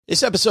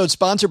This episode is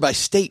sponsored by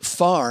State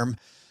Farm.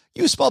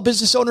 You a small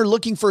business owner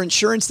looking for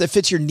insurance that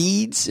fits your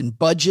needs and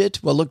budget?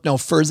 Well, look no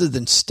further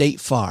than State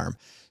Farm.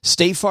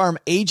 State Farm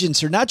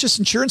agents are not just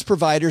insurance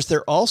providers,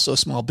 they're also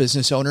small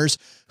business owners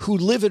who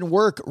live and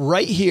work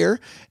right here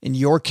in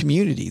your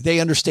community. They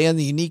understand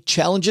the unique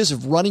challenges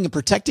of running and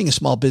protecting a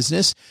small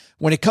business.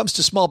 When it comes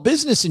to small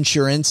business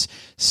insurance,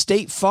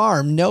 State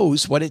Farm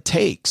knows what it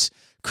takes.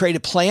 Create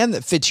a plan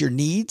that fits your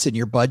needs and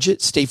your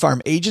budget. State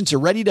Farm agents are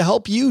ready to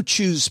help you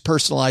choose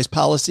personalized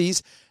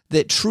policies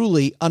that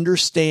truly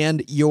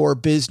understand your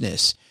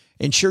business.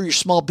 Insure your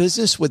small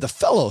business with a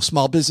fellow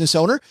small business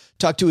owner.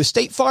 Talk to a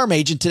State Farm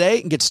agent today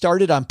and get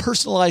started on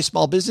personalized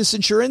small business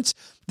insurance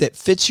that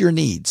fits your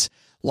needs.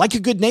 Like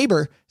a good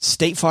neighbor,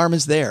 State Farm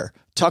is there.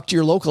 Talk to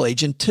your local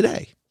agent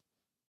today.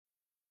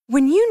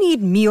 When you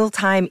need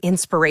mealtime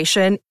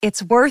inspiration,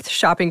 it's worth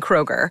shopping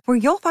Kroger, where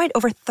you'll find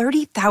over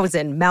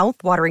 30,000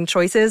 mouth-watering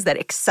choices that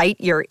excite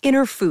your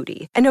inner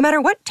foodie. And no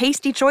matter what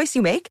tasty choice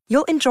you make,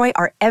 you'll enjoy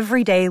our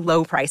everyday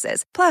low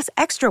prices, plus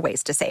extra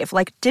ways to save,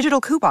 like digital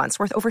coupons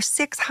worth over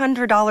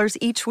 $600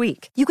 each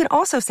week. You can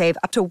also save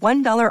up to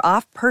 $1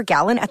 off per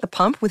gallon at the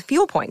pump with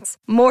fuel points.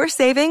 More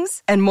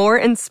savings and more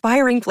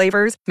inspiring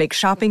flavors make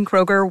shopping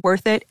Kroger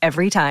worth it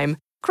every time.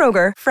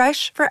 Kroger,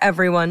 fresh for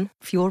everyone.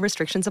 Fuel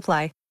restrictions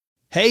apply.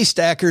 Hey,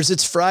 Stackers,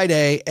 it's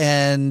Friday,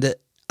 and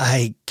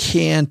I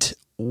can't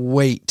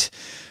wait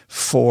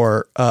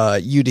for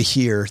you to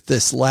hear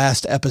this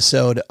last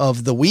episode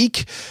of the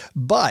week.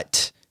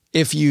 But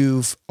if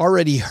you've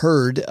already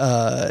heard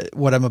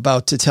what I'm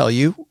about to tell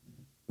you,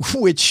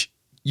 which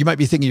you might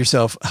be thinking to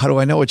yourself, how do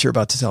I know what you're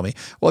about to tell me?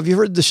 Well, if you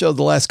heard the show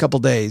the last couple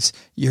of days,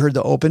 you heard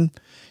the open,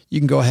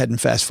 you can go ahead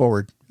and fast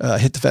forward.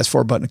 Hit the fast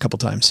forward button a couple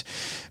times,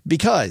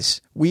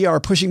 because we are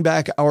pushing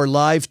back our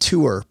live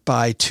tour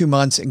by 2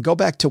 months, and go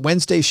back to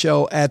Wednesday's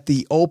show at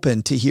the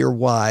open to hear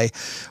why.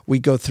 We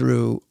go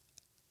through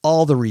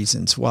all the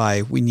reasons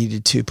why we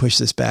needed to push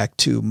this back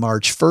to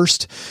March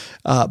 1st.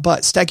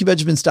 But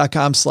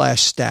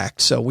StackyBenjamins.com/stacked.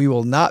 So we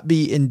will not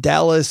be in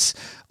Dallas,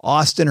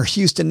 Austin, or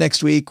Houston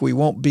next week. We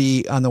won't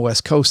be on the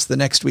West Coast the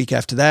next week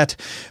after that,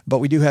 but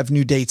we do have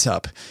new dates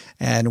up,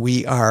 and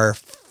we are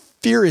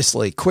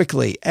furiously,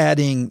 quickly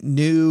adding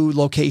new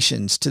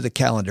locations to the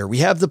calendar. We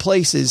have the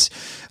places,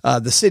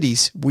 the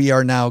cities. We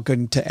are now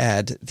going to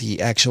add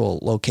the actual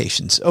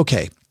locations.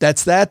 Okay,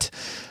 that's that.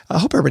 I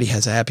hope everybody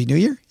has a happy new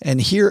year. And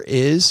here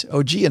is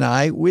OG and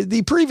I with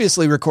the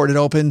previously recorded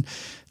open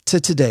to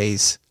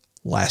today's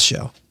last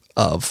show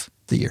of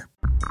the year.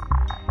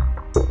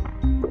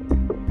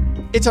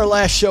 It's our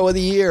last show of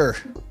the year.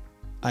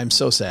 I'm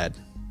so sad.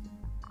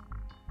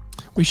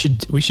 We should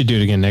do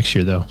it again next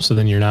year, though, so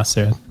then you're not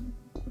sad.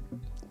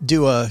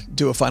 Do a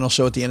final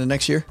show at the end of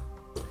next year?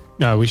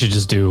 No, we should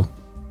do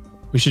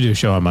a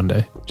show on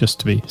Monday just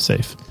to be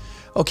safe.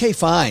 Okay,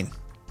 fine.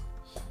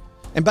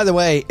 And by the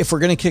way, if we're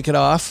going to kick it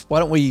off,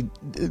 why don't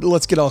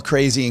let's get all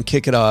crazy and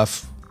kick it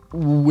off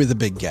with a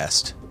big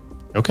guest.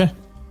 Okay.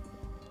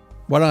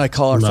 Why don't I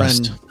call our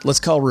friend? Let's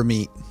call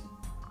Ramit.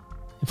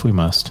 If we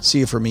must.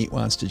 See if Ramit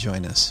wants to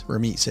join us.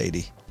 Ramit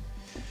Sadie.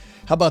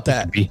 How about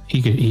that?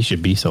 He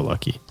should be so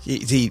lucky.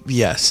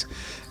 Yes.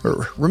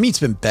 Ramit's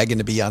been begging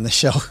to be on the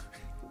show.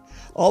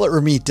 All that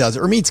Ramit does,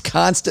 Ramit's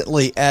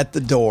constantly at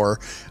the door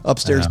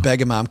upstairs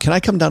begging Mom, can I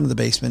come down to the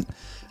basement?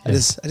 Yeah. I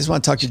just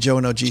want to talk to Joe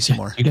and OG some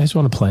more. You guys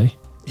want to play?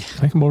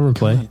 Can I come over and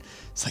play?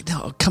 It's like,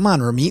 no, come on,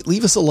 Ramit,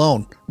 leave us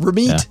alone.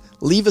 Ramit,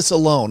 leave us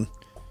alone.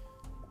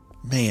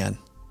 Man.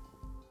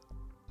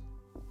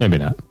 Maybe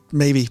not.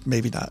 Maybe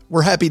not.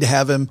 We're happy to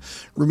have him,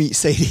 Ramit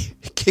Sadie,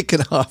 kick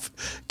it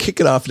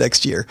off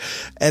next year.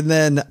 And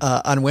then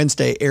on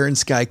Wednesday, Aaron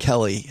Sky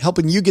Kelly,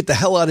 helping you get the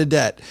hell out of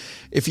debt.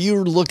 If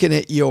you're looking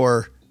at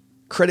your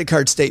credit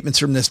card statements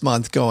from this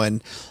month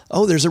going,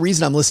 oh, there's a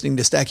reason I'm listening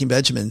to Stacking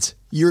Benjamins.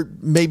 You're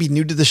maybe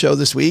new to the show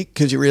this week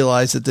because you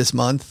realize that this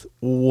month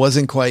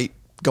wasn't quite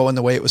going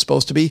the way it was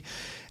supposed to be.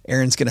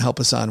 Aaron's going to help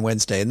us on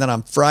Wednesday. And then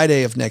on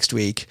Friday of next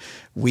week,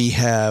 we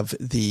have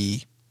the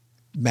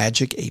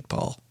Magic 8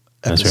 Ball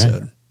episode.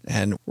 That's right.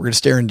 And we're going to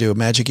stare into a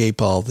Magic 8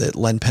 Ball that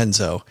Len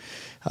Penzo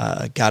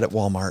got at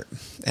Walmart.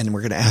 And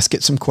we're going to ask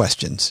it some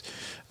questions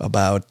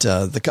about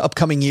the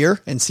upcoming year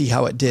and see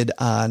how it did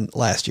on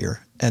last year.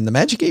 And the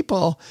Magic 8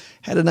 Ball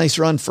had a nice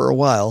run for a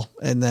while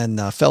and then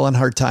fell on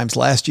hard times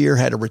last year,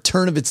 had a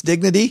return of its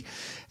dignity.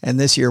 And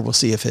this year we'll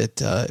see if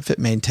it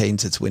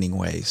maintains its winning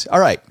ways. All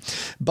right.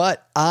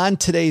 But on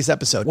today's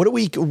episode, what are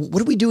we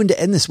doing to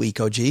end this week,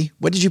 OG?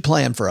 What did you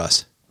plan for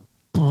us?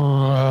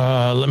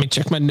 Let me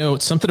check my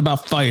notes. Something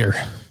about fire.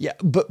 Yeah,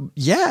 but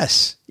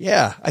yes.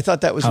 Yeah. I thought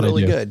that was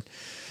really good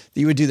that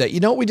you would do that. You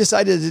know what we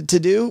decided to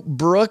do?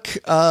 Brooke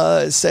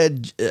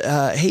said,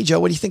 hey, Joe,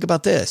 what do you think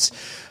about this?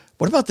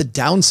 What about the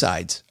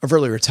downsides of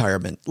early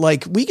retirement?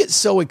 Like, we get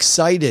so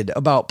excited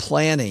about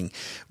planning.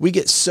 We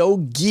get so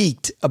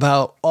geeked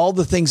about all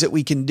the things that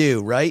we can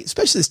do, right?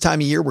 Especially this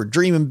time of year, we're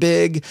dreaming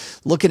big,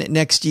 looking at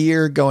next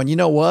year, going, you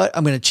know what?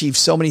 I'm going to achieve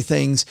so many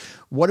things.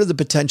 What are the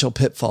potential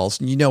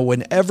pitfalls? And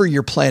whenever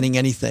you're planning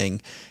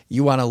anything,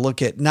 you want to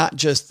look at not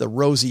just the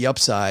rosy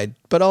upside,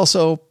 but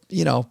also,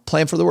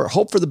 plan for the worst,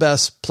 hope for the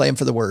best, plan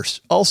for the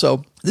worst.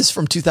 Also, this is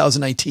from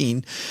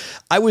 2019.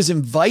 I was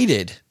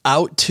invited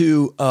out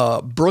to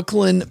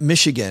Brooklyn,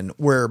 Michigan,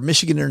 where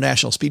Michigan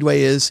International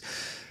Speedway is.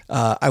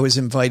 I was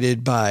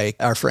invited by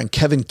our friend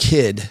Kevin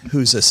Kidd,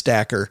 who's a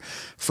stacker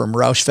from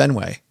Roush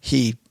Fenway.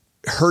 He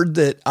heard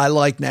that I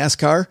like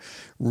NASCAR,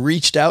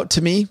 reached out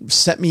to me,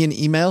 sent me an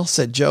email,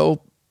 said,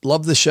 Joe,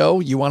 love the show.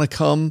 You want to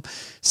come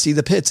see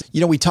the pits?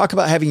 We talk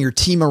about having your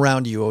team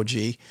around you, OG,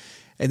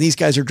 and these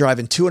guys are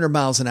driving 200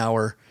 miles an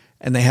hour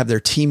and they have their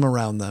team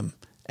around them.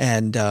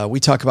 And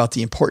we talk about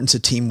the importance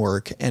of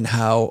teamwork and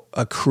how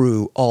a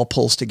crew all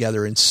pulls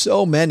together in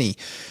so many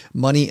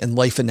money and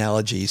life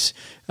analogies.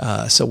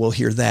 So we'll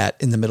hear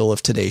that in the middle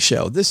of today's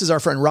show. This is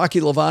our friend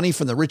Rocky Lavani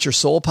from the Richer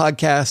Soul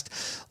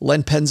podcast,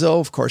 Len Penzo,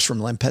 of course, from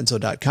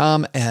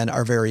lenpenzo.com, and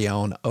our very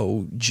own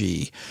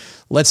OG.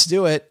 Let's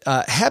do it.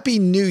 Happy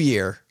New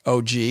Year,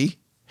 OG.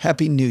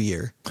 Happy New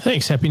Year.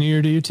 Thanks. Happy New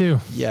Year to you too.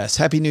 Yes.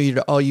 Happy New Year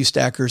to all you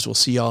stackers. We'll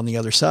see you all on the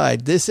other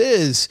side. This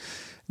is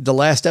the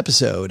last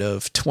episode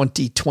of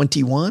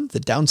 2021, the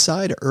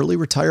downside of early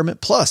retirement,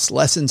 plus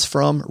lessons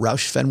from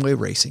Roush Fenway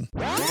Racing.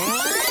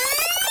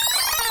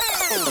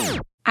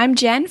 I'm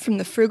Jen from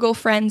the Frugal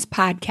Friends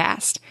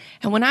podcast.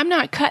 And when I'm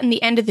not cutting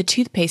the end of the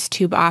toothpaste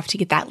tube off to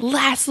get that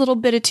last little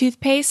bit of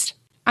toothpaste,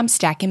 I'm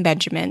stacking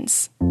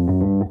Benjamins.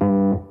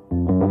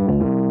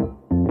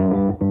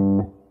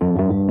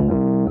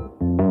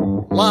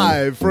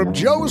 Live from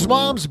Joe's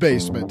mom's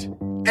basement,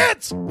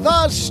 it's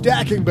the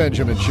Stacking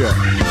Benjamin Show.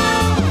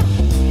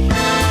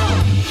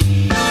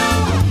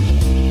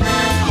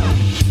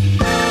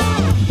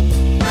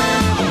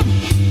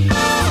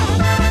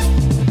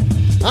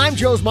 I'm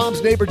Joe's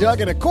mom's neighbor, Doug,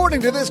 and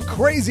according to this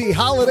crazy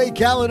holiday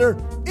calendar,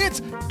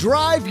 it's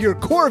Drive Your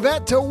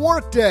Corvette to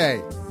Work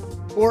Day.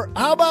 Or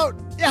how about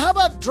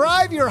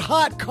drive your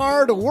hot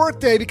car to work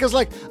day? Because,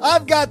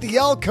 I've got the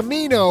El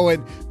Camino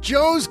and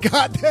Joe's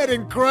got that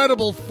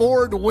incredible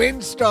Ford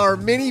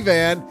Windstar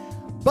minivan.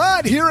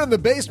 But here in the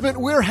basement,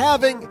 we're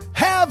having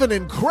an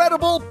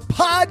incredible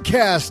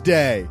podcast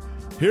day.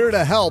 Here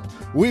to help,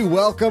 we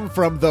welcome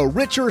from the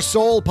Richer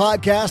Soul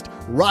podcast,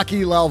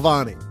 Rocky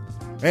Lalvani.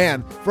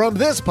 And from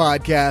this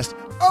podcast,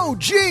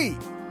 OG.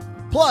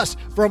 Plus,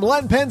 from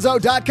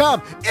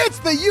lenpenzo.com, it's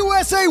the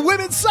USA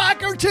Women's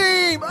Soccer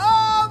Team.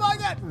 Oh, my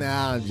God.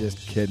 Nah, I'm just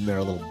kidding. They're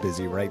a little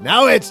busy right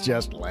now. It's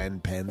just Len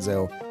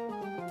Penzo.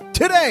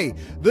 Today,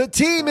 the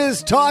team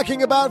is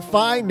talking about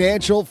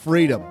financial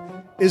freedom.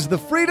 Is the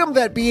freedom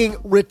that being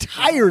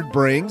retired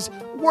brings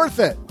worth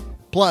it?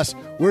 Plus,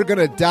 we're going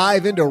to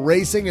dive into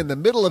racing in the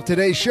middle of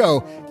today's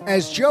show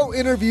as Joe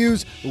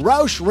interviews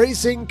Roush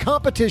Racing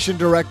competition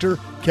director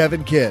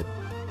Kevin Kidd.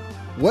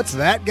 What's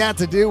that got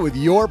to do with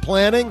your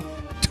planning?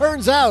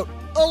 Turns out,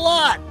 a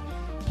lot.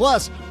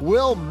 Plus,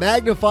 we'll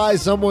magnify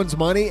someone's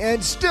money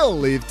and still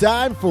leave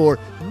time for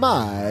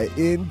my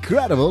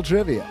incredible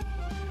trivia.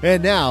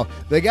 And now,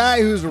 the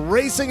guy who's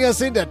racing us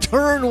into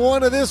turn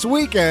one of this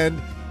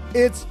weekend,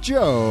 it's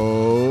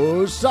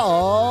Joe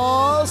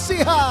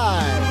Saul-Sehy.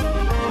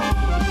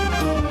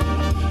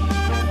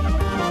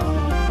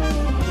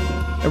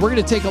 And we're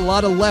going to take a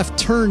lot of left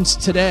turns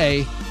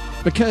today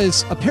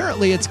because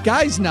apparently it's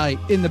guys' night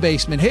in the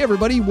basement. Hey,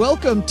 everybody.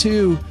 Welcome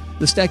to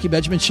the Stacking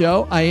Benjamin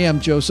Show. I am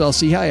Joe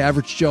Saul-Sehy,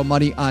 Average Joe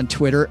Money on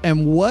Twitter.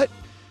 And what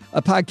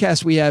a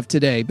podcast we have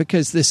today,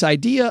 because this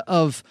idea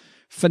of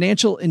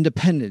financial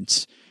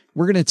independence,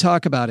 we're going to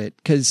talk about it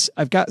because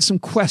I've got some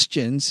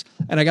questions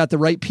and I got the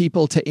right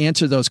people to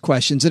answer those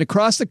questions. And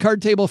across the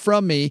card table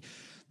from me,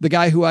 the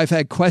guy who I've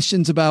had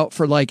questions about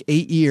for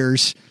 8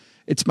 years,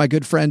 it's my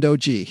good friend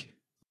OG.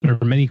 There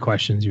are many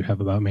questions you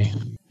have about me,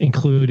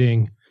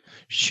 including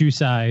shoe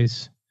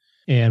size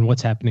and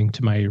what's happening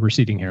to my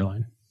receding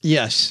hairline.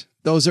 Yes,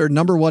 those are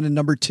number one and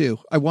number two.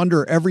 I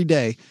wonder every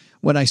day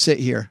when I sit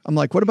here, I'm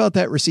like, what about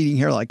that receding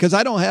hairline? Because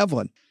I don't have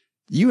one.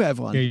 You have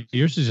one. Yeah,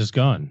 yours is just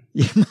gone.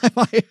 Yeah,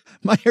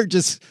 my hair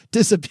just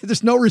disappeared.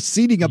 There's no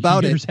receding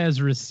about yours has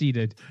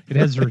receded. It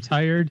has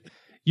retired.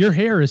 Your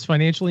hair is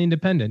financially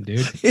independent,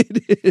 dude.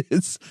 It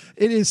is.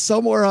 It is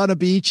somewhere on a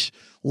beach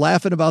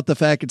laughing about the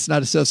fact it's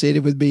not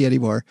associated with me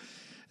anymore.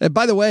 And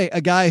by the way,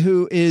 a guy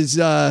who is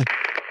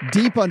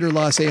deep under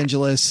Los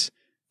Angeles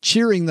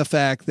cheering the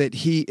fact that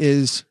he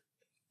is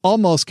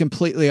almost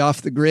completely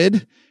off the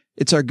grid.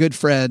 It's our good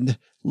friend,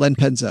 Len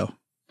Penzo.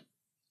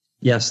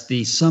 Yes,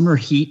 the summer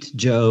heat,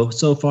 Joe,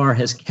 so far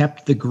has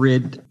kept the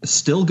grid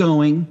still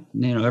going.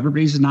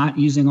 Everybody's not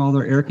using all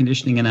their air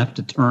conditioning enough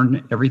to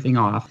turn everything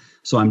off.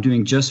 So I'm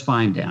doing just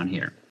fine down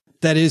here.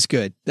 That is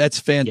good. That's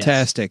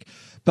fantastic. Yes.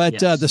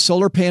 But yes. The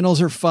solar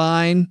panels are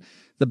fine.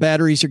 The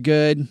batteries are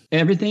good.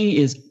 Everything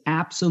is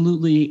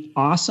absolutely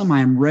awesome.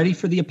 I am ready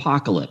for the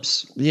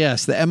apocalypse.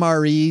 Yes, the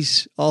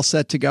MREs all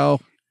set to go.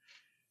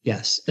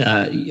 Yes.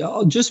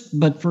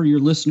 But for your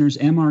listeners,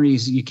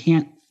 MREs, you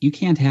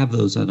can't have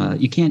those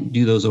you can't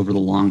do those over the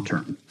long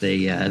term.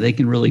 They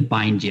can really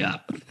bind you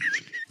up.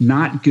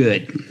 Not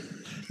good.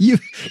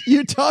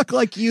 You talk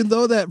like you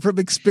know that from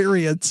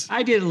experience.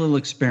 I did a little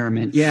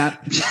experiment. Yeah.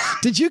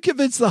 Did you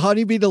convince the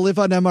honeybee to live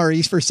on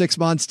MREs for 6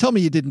 months? Tell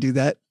me you didn't do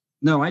that.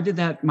 No, I did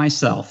that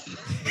myself.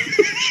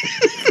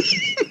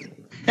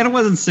 And it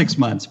wasn't 6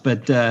 months,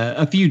 but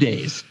a few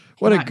days.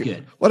 What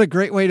a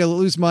great way to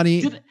lose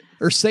money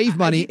or save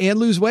money and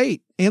lose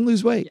weight.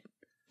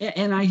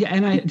 And I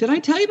did I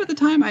tell you about the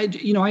time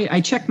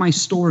I checked my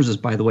stores,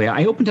 by the way.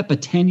 I opened up a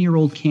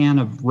 10-year-old can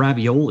of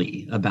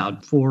ravioli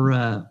about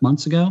 4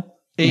 months ago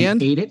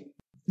and ate it.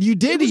 You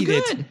did eat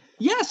it.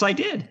 Yes, I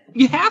did.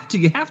 You have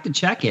to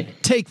check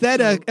it. Take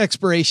that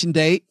expiration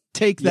date.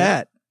 Take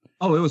that.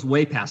 Oh, it was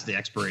way past the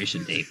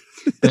expiration date.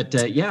 But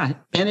and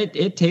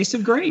it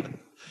tasted great.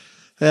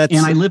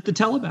 And I lived to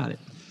tell about it.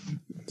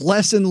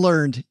 Lesson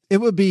learned. It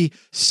would be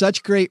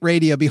such great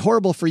radio. It'd be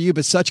horrible for you,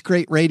 but such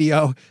great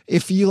radio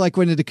if you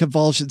went into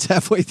convulsions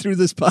halfway through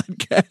this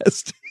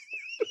podcast.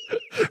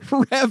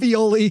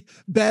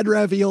 Bad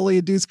ravioli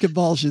induced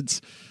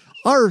convulsions.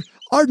 Our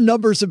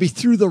numbers would be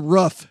through the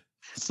roof.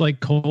 It's like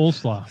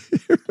coleslaw.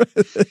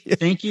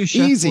 Thank you,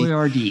 Chef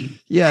Boyardee.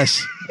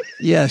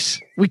 Yes.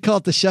 We call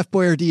it the Chef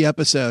Boyardee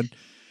episode.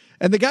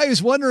 And the guy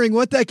who's wondering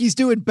what the heck he's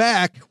doing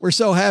back, we're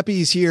so happy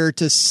he's here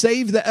to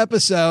save the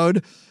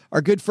episode.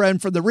 Our good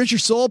friend from the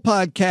Roush Soul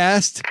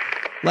podcast.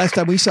 Last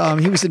time we saw him,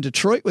 he was in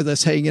Detroit with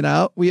us hanging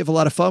out. We have a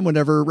lot of fun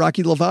whenever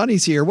Rocky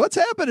Lavani's here. What's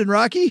happening,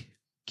 Rocky?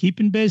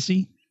 Keeping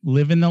busy,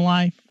 living the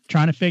life,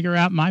 trying to figure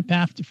out my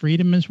path to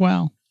freedom as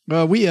well.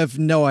 Well, we have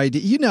no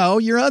idea.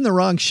 You're on the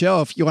wrong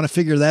show if you want to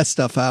figure that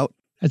stuff out.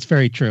 That's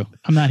very true.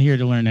 I'm not here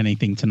to learn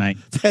anything tonight.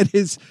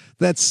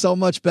 That's so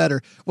much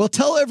better. Well,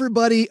 tell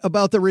everybody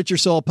about the Roush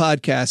Soul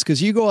podcast,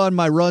 because you go on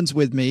my runs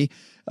with me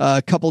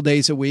a couple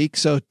days a week.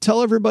 So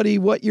tell everybody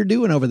what you're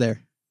doing over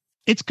there.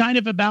 It's kind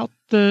of about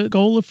the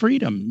goal of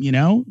freedom.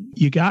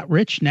 You got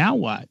rich, now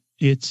what?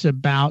 It's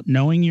about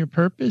knowing your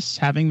purpose,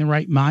 having the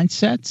right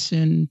mindsets,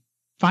 and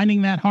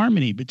finding that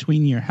harmony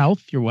between your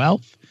health, your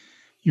wealth,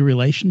 your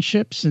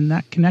relationships, and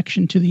that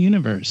connection to the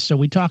universe. So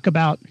we talk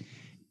about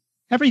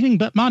everything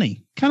but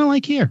money, kind of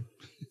like here.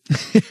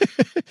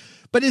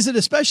 But is it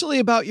especially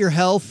about your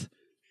health?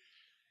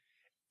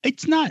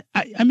 It's not.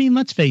 I mean,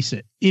 let's face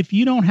it. If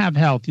you don't have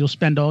health, you'll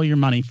spend all your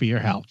money for your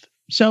health.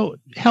 So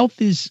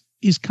health is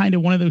kind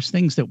of one of those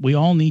things that we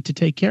all need to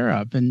take care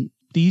of. And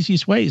the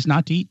easiest way is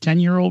not to eat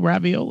 10-year-old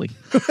ravioli.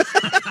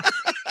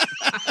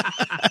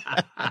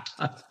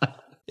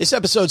 This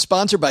episode is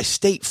sponsored by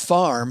State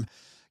Farm.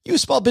 You a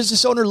small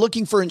business owner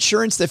looking for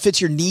insurance that fits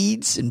your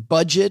needs and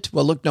budget?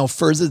 Well, look no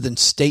further than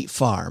State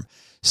Farm.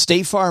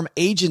 State Farm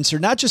agents are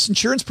not just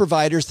insurance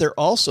providers, they're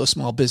also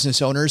small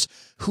business owners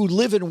who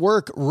live and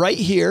work right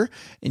here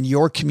in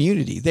your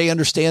community. They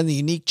understand the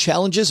unique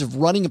challenges of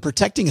running and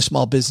protecting a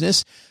small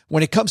business.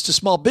 When it comes to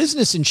small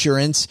business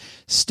insurance,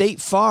 State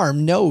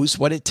Farm knows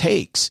what it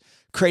takes.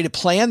 Create a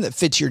plan that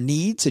fits your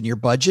needs and your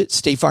budget.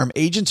 State Farm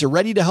agents are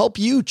ready to help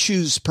you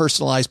choose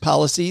personalized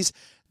policies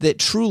that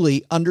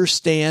truly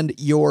understand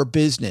your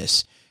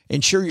business.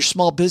 Insure your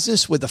small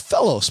business with a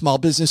fellow small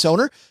business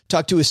owner.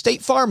 Talk to a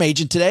State Farm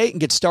agent today and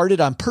get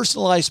started on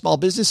personalized small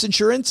business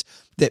insurance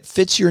that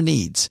fits your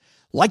needs.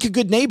 Like a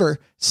good neighbor,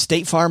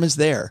 State Farm is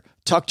there.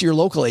 Talk to your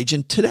local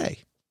agent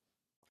today.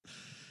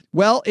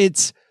 Well,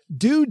 it's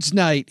Dudes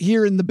Night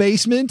here in the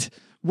basement.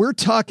 We're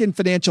talking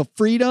financial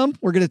freedom.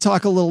 We're going to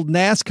talk a little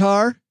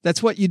NASCAR.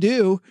 That's what you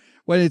do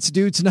when it's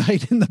Dudes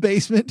Night in the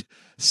basement.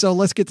 So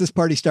let's get this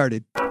party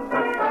started.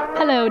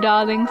 Hello,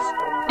 darlings.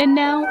 And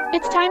now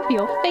it's time for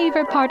your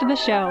favorite part of the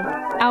show,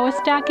 our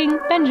Stacking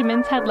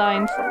Benjamin's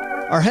headlines.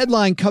 Our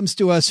headline comes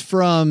to us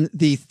from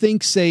the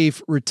Think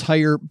Save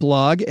Retire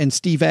blog, and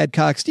Steve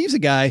Adcock. Steve's a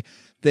guy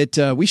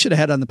that we should have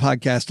had on the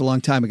podcast a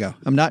long time ago.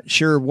 I'm not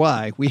sure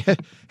why we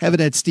haven't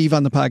had Steve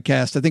on the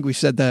podcast. I think we've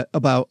said that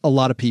about a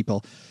lot of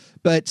people.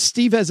 But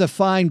Steve has a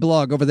fine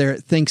blog over there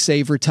at Think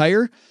Save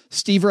Retire.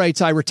 Steve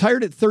writes, I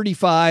retired at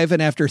 35,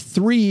 and after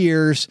 3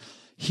 years,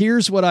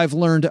 here's what I've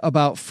learned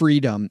about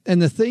freedom.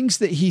 And the things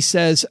that he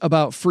says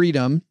about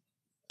freedom,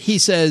 he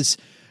says,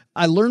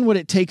 I learned what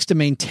it takes to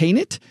maintain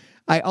it.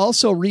 I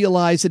also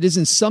realize it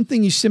isn't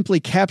something you simply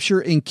capture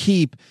and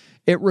keep.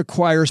 It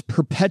requires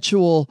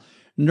perpetual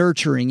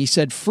nurturing. He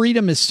said,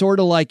 freedom is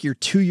sort of like your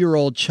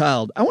 2-year-old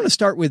child. I want to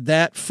start with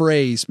that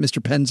phrase,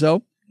 Mr.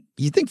 Penzo.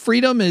 You think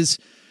freedom is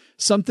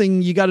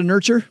something you got to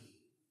nurture?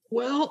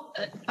 Well,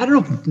 I don't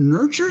know if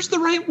nurture's the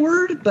right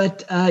word,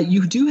 but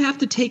you do have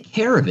to take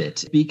care of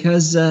it,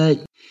 because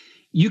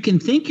you can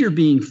think you're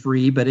being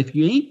free, but if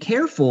you ain't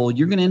careful,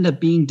 you're going to end up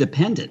being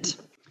dependent.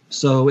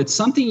 So it's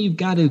something you've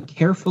got to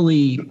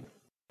carefully,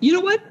 you know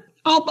what?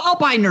 I'll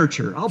buy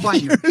nurture. I'll buy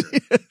nurture.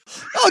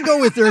 I'll go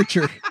with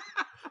nurture.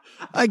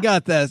 I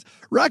got that.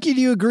 Rocky,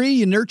 do you agree?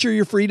 You nurture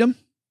your freedom?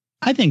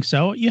 I think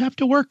so. You have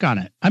to work on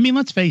it. I mean,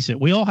 let's face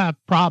it. We all have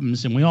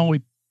problems, and we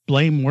always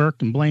blame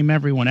work and blame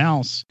everyone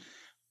else.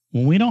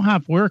 When we don't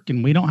have work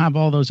and we don't have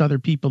all those other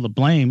people to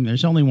blame,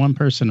 there's only one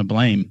person to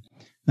blame.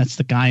 That's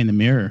the guy in the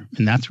mirror.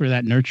 And that's where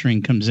that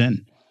nurturing comes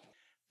in.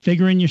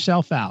 Figuring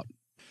yourself out.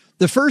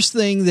 The first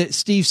thing that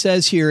Steve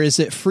says here is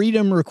that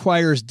freedom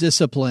requires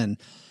discipline.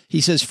 He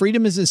says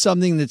freedom isn't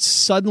something that's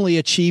suddenly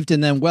achieved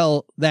and then,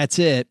 well, that's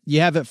it. You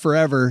have it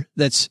forever.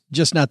 That's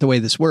just not the way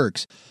this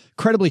works.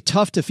 Incredibly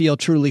tough to feel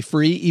truly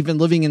free, even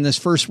living in this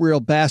first real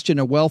bastion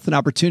of wealth and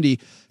opportunity.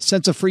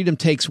 Sense of freedom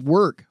takes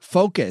work,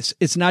 focus.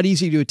 It's not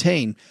easy to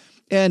attain.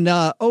 And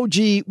OG,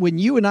 when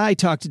you and I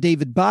talked to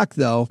David Bach,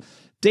 though,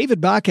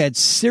 David Bach had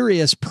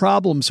serious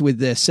problems with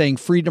this, saying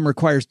freedom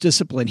requires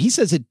discipline. He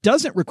says it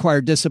doesn't require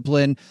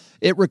discipline.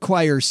 It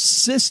requires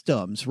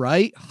systems,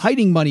 right?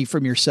 Hiding money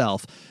from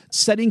yourself,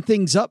 setting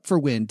things up for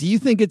win. Do you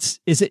think is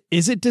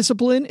it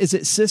discipline? Is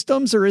it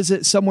systems, or is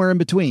it somewhere in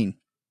between?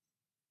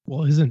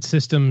 Well, isn't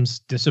systems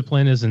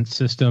discipline? Isn't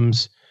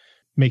systems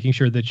making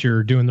sure that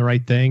you're doing the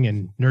right thing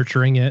and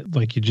nurturing it,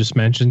 like you just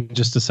mentioned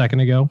just a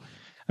second ago?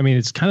 I mean,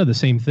 it's kind of the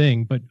same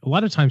thing, but a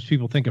lot of times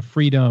people think of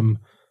freedom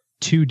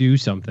to do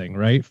something,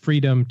 right?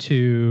 Freedom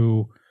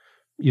to,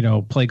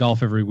 play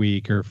golf every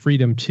week, or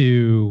freedom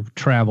to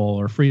travel,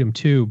 or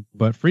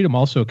but freedom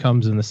also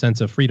comes in the sense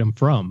of freedom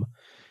from.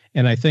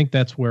 And I think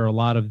that's where a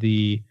lot of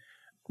the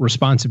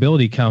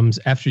responsibility comes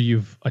after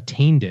you've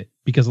attained it,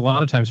 because a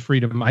lot of times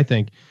freedom, I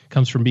think,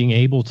 comes from being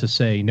able to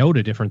say no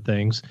to different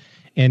things.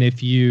 And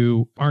if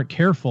you aren't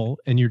careful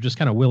and you're just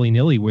kind of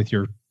willy-nilly with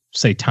your,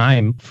 say,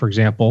 time, for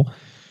example,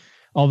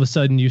 all of a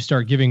sudden you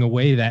start giving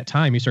away that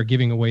time, you start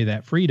giving away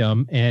that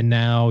freedom, and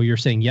now you're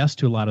saying yes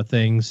to a lot of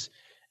things,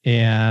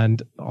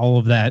 and all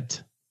of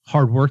that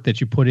hard work that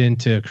you put in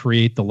to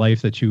create the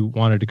life that you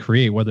wanted to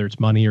create, whether it's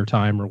money or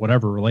time or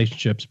whatever,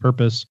 relationships,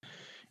 purpose,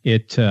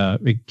 it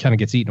kind of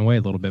gets eaten away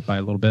a little bit by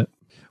a little bit.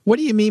 What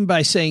do you mean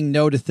by saying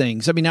no to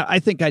things? I mean, I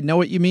think I know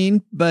what you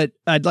mean, but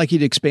I'd like you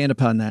to expand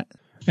upon that.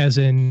 As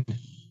in,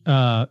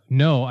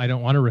 no, I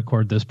don't want to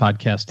record this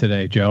podcast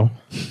today, Joe.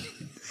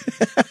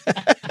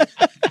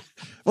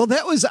 Well,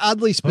 that was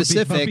oddly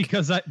specific.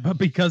 But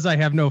because I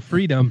have no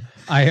freedom,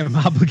 I am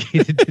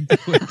obligated to do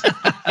it.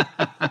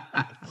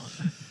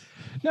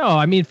 No,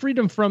 I mean,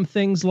 freedom from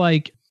things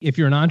like if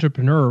you're an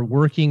entrepreneur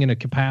working in a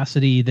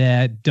capacity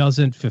that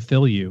doesn't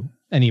fulfill you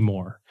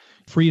anymore.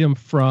 Freedom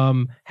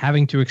from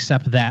having to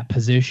accept that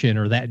position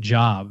or that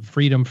job.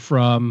 Freedom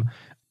from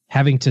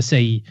having to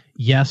say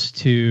yes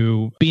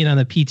to being on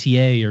the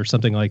PTA or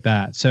something like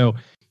that. So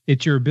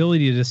it's your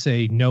ability to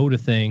say no to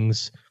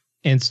things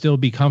and still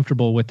be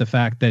comfortable with the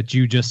fact that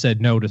you just said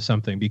no to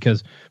something.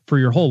 Because for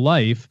your whole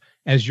life,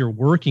 as you're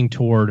working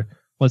toward,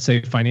 let's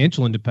say,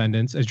 financial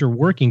independence, as you're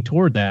working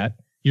toward that,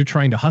 you're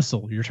trying to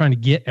hustle. You're trying to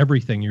get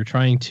everything. You're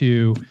trying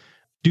to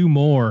do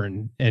more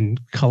and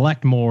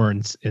collect more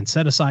and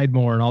set aside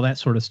more and all that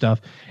sort of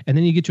stuff. And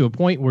then you get to a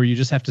point where you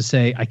just have to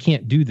say, I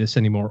can't do this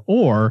anymore.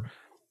 Or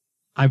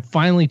I'm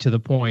finally to the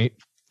point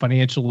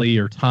financially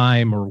or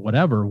time or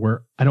whatever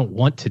where I don't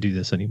want to do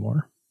this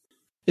anymore.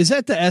 Is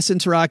that the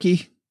essence,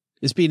 Rocky?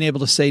 Is being able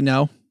to say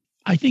no?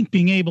 I think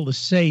being able to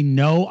say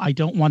no, I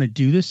don't want to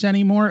do this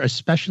anymore,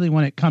 especially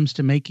when it comes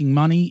to making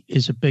money,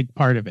 is a big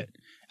part of it.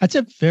 That's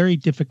a very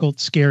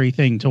difficult, scary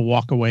thing to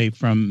walk away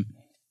from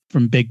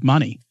big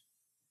money.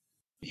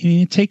 I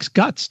mean, it takes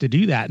guts to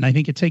do that. And I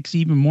think it takes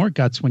even more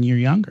guts when you're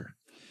younger.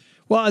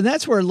 Well, and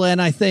that's where, Len,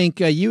 I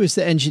think you as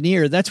the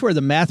engineer, that's where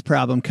the math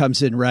problem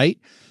comes in, right?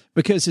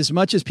 Because as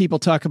much as people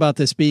talk about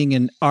this being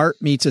an art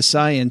meets a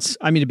science,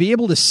 I mean, to be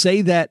able to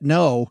say that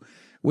no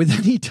with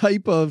any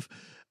type of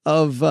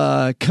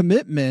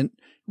commitment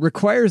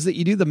requires that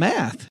you do the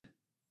math.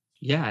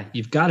 Yeah,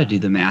 you've got to do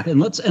the math. And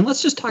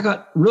let's just talk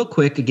about real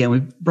quick. Again,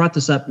 we've brought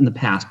this up in the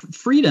past.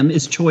 Freedom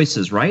is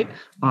choices, right?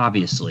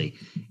 Obviously.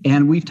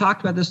 And we've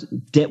talked about this.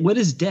 Debt. What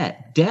is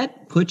debt?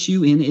 Debt puts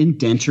you in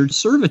indentured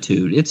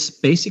servitude. It's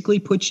basically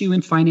puts you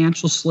in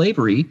financial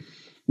slavery.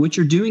 What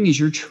you're doing is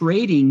you're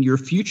trading your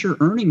future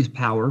earnings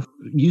power,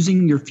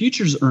 using your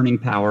future's earning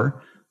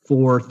power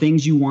for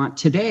things you want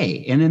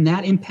today. And then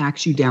that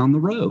impacts you down the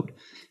road.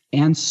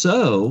 And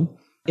so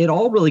it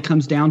all really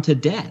comes down to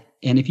debt.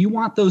 And if you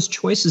want those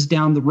choices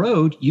down the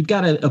road, you've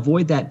got to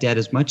avoid that debt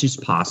as much as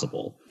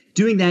possible.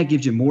 Doing that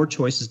gives you more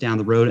choices down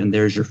the road, and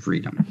there's your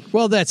freedom.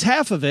 Well, that's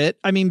half of it.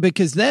 I mean,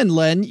 because then,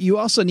 Len, you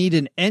also need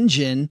an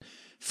engine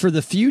for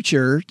the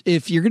future.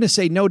 If you're going to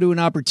say no to an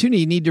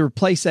opportunity, you need to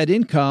replace that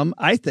income,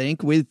 I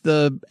think, with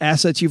the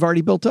assets you've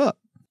already built up.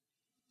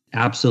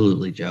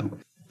 Absolutely, Joe.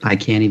 I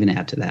can't even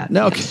add to that.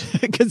 No,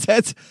 because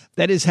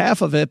that is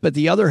half of it, but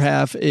the other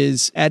half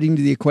is adding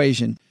to the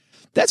equation.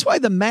 That's why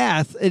the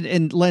math,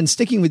 and Len,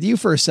 sticking with you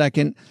for a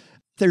second,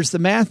 there's the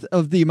math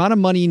of the amount of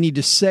money you need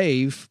to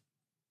save,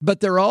 but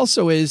there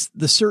also is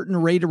the certain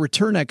rate of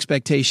return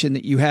expectation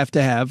that you have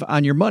to have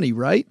on your money,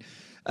 right?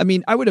 I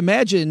mean, I would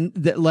imagine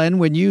that, Len,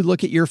 when you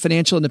look at your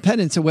financial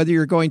independence and whether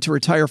you're going to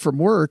retire from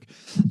work,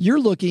 you're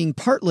looking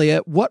partly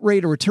at what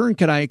rate of return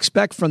can I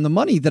expect from the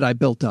money that I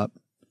built up?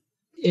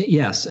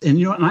 Yes. And,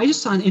 and I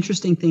just saw an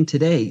interesting thing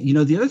today.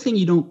 The other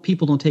thing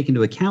people don't take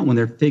into account when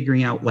they're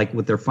figuring out like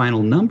what their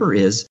final number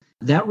is,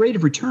 that rate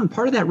of return,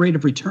 part of that rate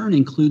of return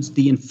includes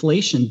the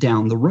inflation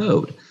down the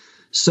road.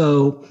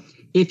 So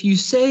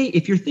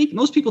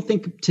most people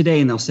think today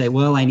and they'll say,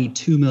 well, I need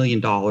 $2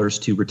 million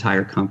to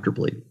retire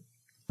comfortably.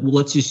 Well,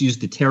 let's just use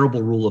the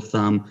terrible rule of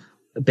thumb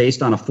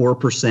based on a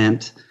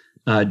 4%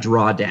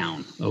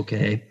 drawdown.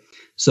 Okay.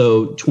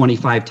 So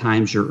 25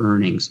 times your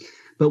earnings.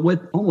 But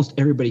what almost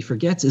everybody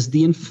forgets is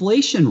the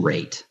inflation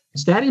rate.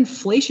 So that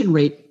inflation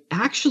rate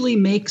actually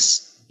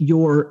makes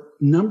your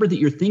number that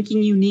you're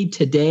thinking you need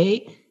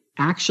today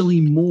actually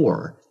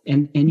more.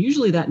 And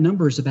usually that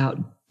number is about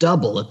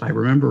double, if I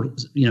remember,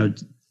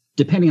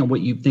 depending on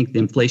what you think the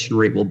inflation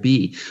rate will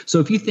be. So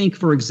if you think,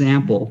 for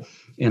example,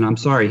 and I'm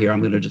sorry here, I'm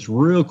going to just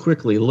real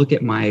quickly look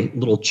at my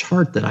little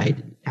chart that I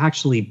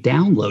actually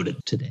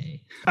downloaded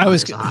today.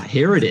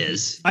 Here it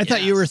is. I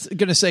thought you were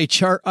going to say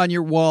chart on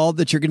your wall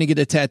that you're going to get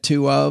a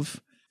tattoo of.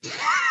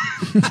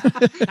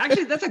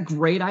 Actually, that's a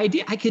great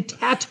idea. I could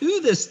tattoo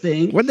this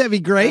thing. Wouldn't that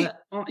be great?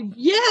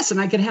 Yes, and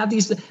I could have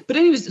these. But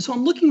anyways, so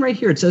I'm looking right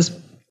here. It says,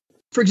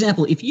 for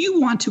example, if you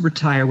want to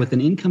retire with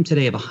an income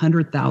today of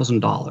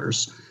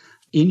 $100,000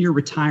 in your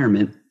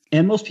retirement,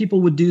 and most people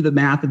would do the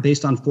math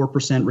based on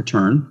 4%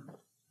 return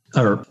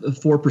or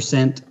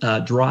 4%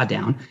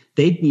 drawdown,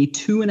 they'd need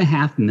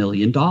 $2.5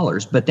 million.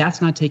 But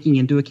that's not taking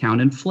into account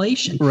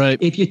inflation. Right.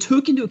 If you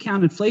took into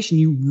account inflation,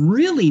 you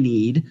really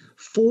need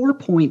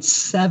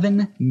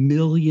 $4.7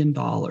 million.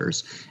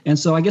 And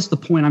so I guess the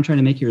point I'm trying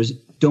to make here is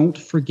don't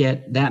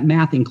forget that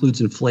math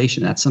includes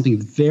inflation. That's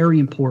something very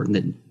important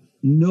that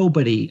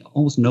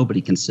almost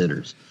nobody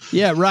considers.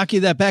 Yeah, Rocky,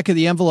 that back of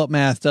the envelope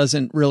math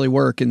doesn't really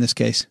work in this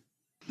case.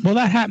 Well,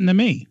 that happened to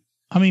me.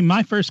 I mean,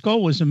 my first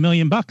goal was $1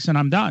 million and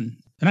I'm done.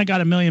 And I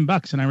got $1 million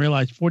and I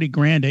realized 40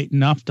 grand ain't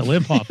enough to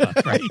live off of,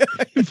 right?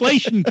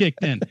 Inflation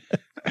kicked in.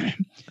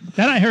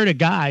 Then I heard a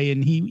guy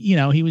and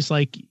he was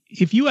like,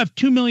 if you have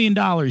 $2 million,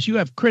 you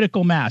have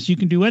critical mass. You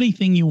can do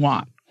anything you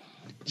want.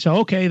 So,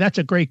 okay, that's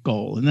a great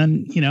goal. And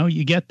then,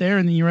 you get there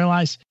and then you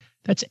realize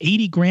that's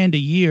 80 grand a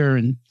year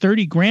and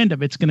 30 grand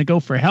of it's going to go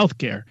for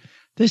healthcare.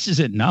 This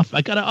isn't enough.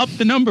 I got to up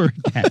the number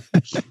again.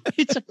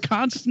 It's a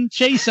constant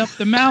chase up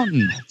the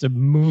mountain. It's a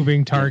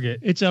moving target.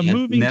 It's a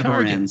moving never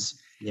target. Ends.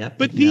 Yep,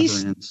 but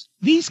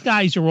these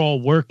guys are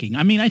all working.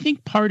 I mean, I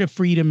think part of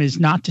freedom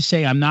is not to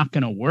say I'm not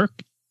going to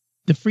work.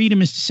 The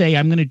freedom is to say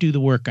I'm going to do the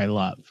work I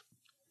love.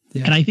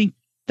 Yeah. And I think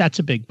that's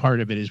a big part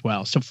of it as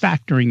well. So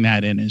factoring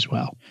that in as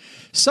well.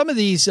 Some of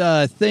these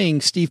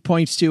things Steve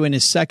points to in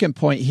his second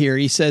point here,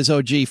 he says,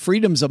 oh, gee,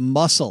 freedom's a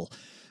muscle.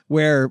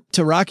 Where,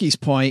 to Rocky's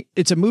point,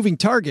 it's a moving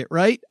target,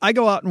 right? I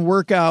go out and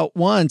work out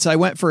once. I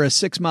went for a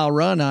 6-mile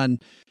run on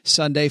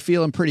Sunday,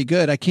 feeling pretty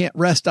good. I can't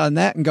rest on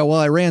that and go,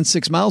 well, I ran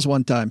 6 miles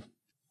one time.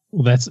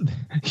 Well,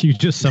 you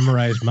just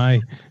summarized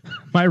my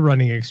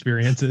running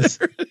experiences.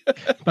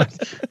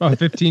 About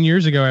 15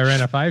 years ago, I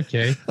ran a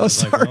 5K. Oh,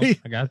 sorry.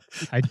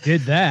 I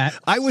did that.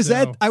 I was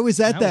at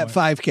that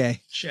 5K.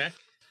 Check.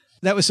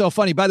 That was so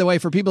funny. By the way,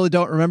 for people who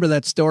don't remember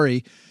that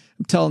story,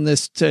 I'm telling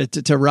this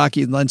to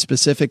Rocky and Len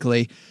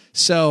specifically.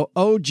 So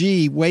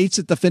OG waits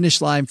at the finish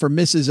line for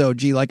Mrs.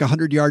 OG like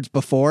 100 yards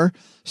before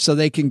so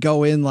they can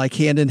go in like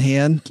hand in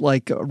hand,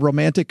 like a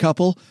romantic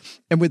couple.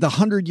 And with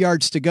 100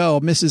 yards to go,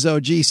 Mrs.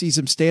 OG sees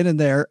him standing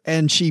there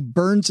and she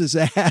burns his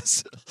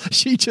ass.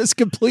 She just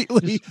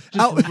completely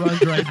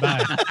runs right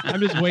by.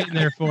 I'm just waiting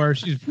there for her.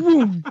 She's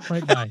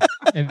right by.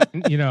 And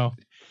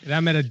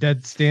I'm at a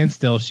dead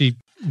standstill. I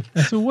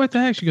said, what the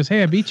heck? She goes,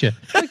 hey, I beat you.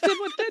 I'm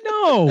like,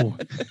 no,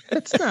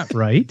 that's not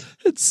right.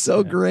 It's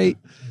so great.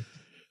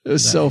 It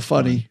was so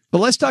funny. But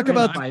let's talk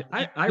about...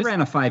 I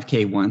ran a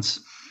 5K once.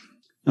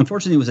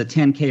 Unfortunately, it was a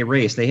 10K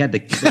race. They had to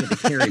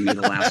carry me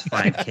the last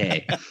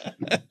 5K.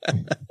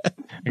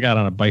 I got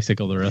on a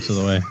bicycle the rest of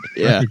the way.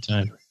 Yeah. Every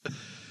time.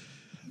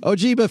 Oh,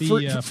 gee, but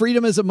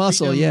freedom is a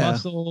muscle. Yeah.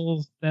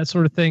 Muscles, that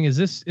sort of thing. Is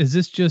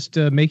this just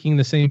making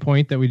the same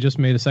point that we just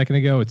made a second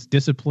ago? It's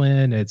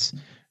discipline.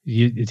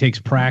 It takes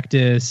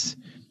practice.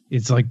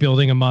 It's like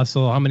building a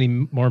muscle. How many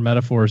more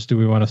metaphors do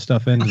we want to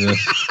stuff into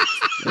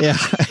this?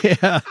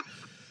 Yeah.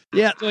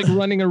 It's like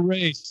running a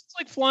race. It's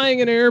like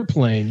flying an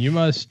airplane. You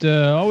must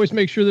always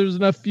make sure there's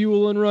enough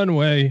fuel and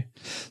runway.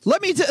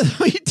 Let me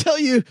tell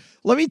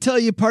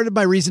you part of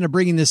my reason of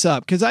bringing this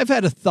up, because I've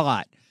had a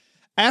thought.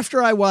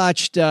 After I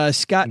watched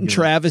Scott and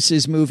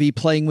Travis's movie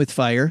Playing with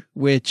Fire,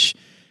 which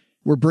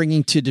we're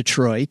bringing to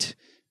Detroit,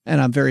 and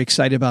I'm very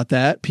excited about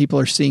that. People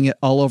are seeing it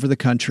all over the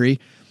country.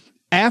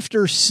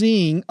 After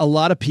seeing a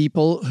lot of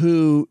people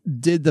who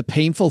did the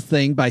painful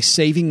thing by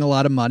saving a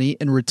lot of money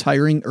and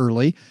retiring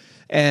early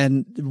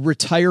and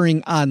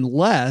retiring on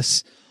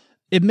less,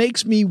 it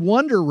makes me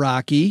wonder,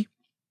 Rocky,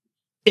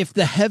 if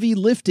the heavy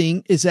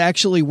lifting is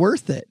actually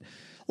worth it.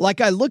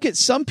 Like I look at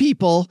some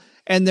people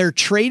and they're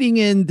trading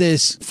in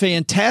this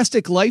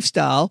fantastic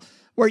lifestyle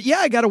where,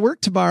 I got to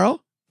work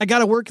tomorrow. I got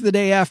to work the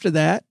day after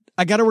that.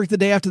 I got to work the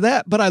day after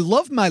that. But I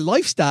love my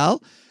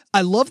lifestyle.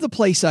 I love the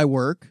place I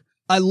work.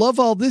 I love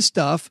all this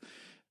stuff,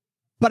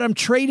 but I'm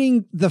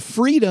trading the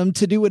freedom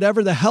to do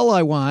whatever the hell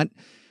I want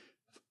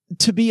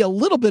to be a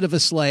little bit of a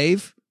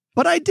slave,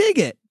 but I dig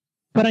it.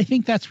 But I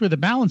think that's where the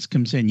balance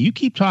comes in. You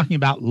keep talking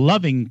about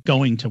loving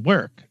going to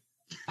work.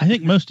 I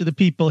think most of the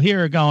people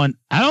here are going,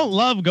 I don't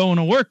love going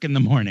to work in the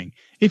morning.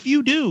 If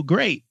you do,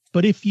 great.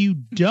 But if you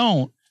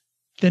don't,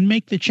 then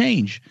make the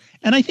change.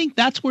 And I think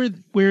that's where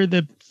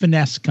the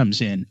finesse comes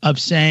in of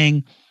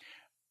saying,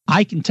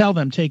 I can tell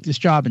them, take this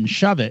job and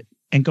shove it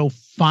and go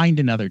find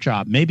another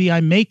job. Maybe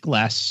I make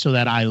less so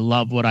that I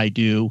love what I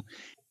do.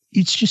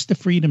 It's just the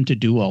freedom to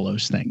do all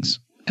those things.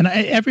 And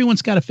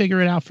everyone's got to figure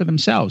it out for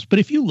themselves. But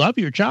if you love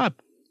your job,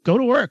 go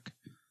to work,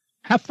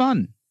 have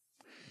fun.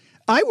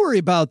 I worry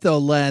about, though,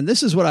 Len,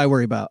 this is what I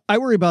worry about. I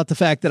worry about the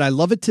fact that I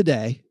love it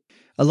today.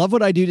 I love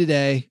what I do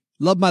today,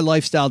 love my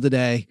lifestyle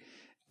today.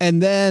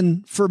 And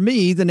then for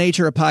me, the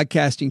nature of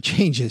podcasting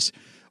changes.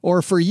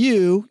 Or for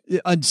you,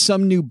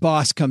 some new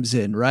boss comes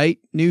in, right?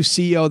 New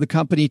CEO of the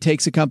company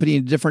takes the company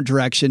in a different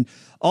direction.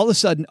 All of a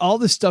sudden, all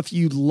the stuff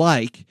you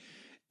like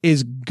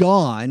is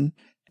gone.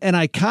 And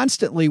I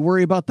constantly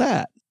worry about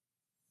that.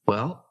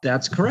 Well,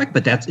 that's correct.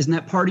 But isn't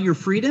that part of your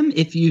freedom?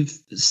 If you've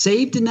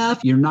saved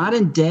enough, you're not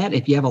in debt.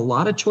 If you have a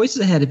lot of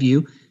choices ahead of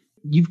you,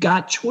 you've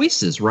got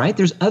choices, right?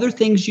 There's other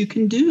things you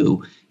can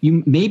do.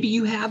 Maybe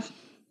you have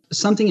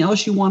something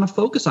else you want to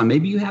focus on.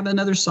 Maybe you have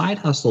another side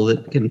hustle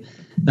that can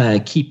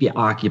keep you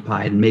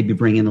occupied and maybe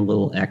bring in a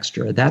little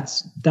extra.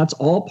 That's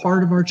all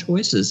part of our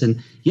choices.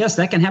 And yes,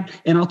 that can happen.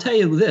 And I'll tell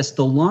you this,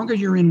 the longer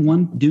you're in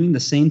one doing the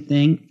same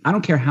thing, I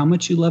don't care how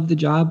much you love the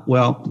job.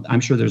 Well, I'm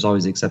sure there's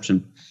always an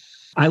exception.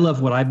 I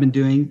love what I've been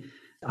doing.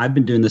 I've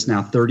been doing this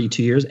now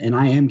 32 years, and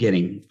I am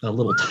getting a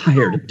little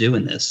tired of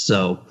doing this.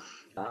 So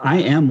I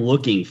am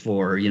looking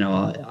for,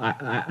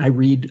 I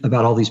read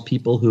about all these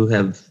people who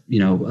have,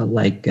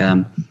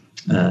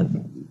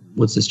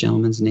 what's this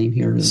gentleman's name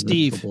here?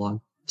 Steve. The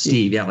blog.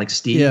 Steve, yeah, like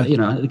Steve. Yeah.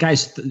 The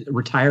guy's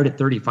retired at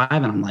 35,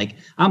 and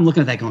I'm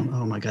looking at that going,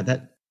 oh my God,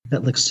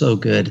 that looks so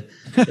good.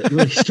 It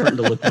really starting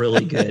to look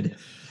really good.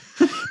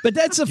 But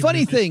that's the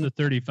funny thing. The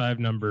 35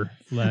 number,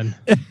 Len.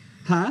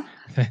 Huh?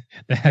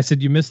 I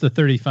said you missed the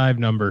 35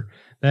 number.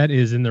 That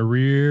is in the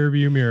rear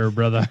view mirror,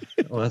 brother.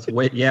 Well,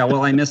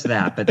 I missed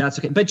that, but that's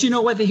okay. But you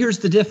know what? Here's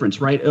the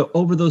difference, right?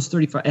 Over those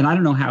 35, and I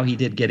don't know how he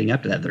did getting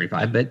up to that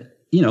 35, but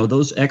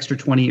those extra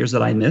 20 years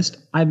that I missed,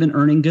 I've been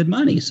earning good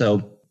money.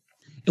 So,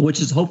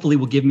 which is hopefully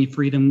will give me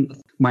freedom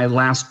my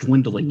last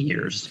dwindling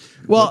years.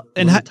 Well,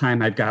 and the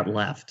time I've got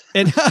left.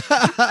 And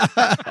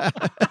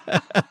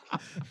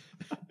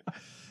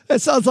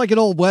that sounds like an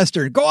old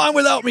Western. Go on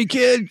without me,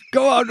 kid.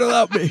 Go on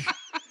without me.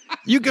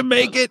 You can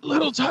make it.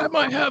 Little time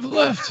I have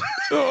left.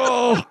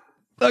 Oh,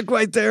 not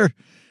quite there.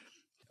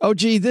 Oh,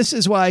 gee, this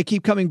is why I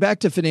keep coming back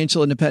to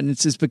financial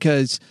independence, is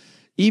because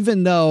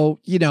even though,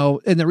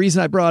 and the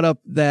reason I brought up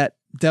that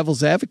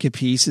devil's advocate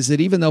piece is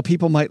that even though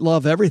people might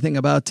love everything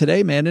about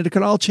today, man, it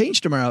can all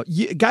change tomorrow.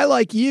 A guy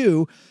like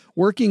you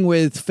working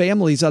with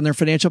families on their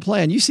financial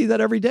plan, you see that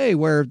every day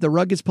where the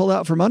rug gets pulled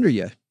out from under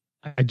you.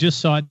 I just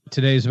saw it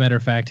today, as a matter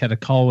of fact, had a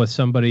call with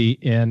somebody,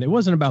 and it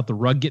wasn't about the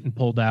rug getting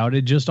pulled out.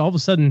 It just all of a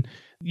sudden,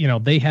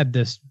 they had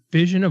this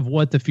vision of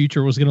what the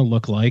future was going to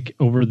look like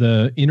over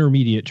the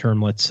intermediate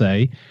term, let's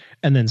say.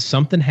 And then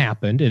something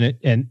happened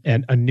and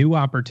a new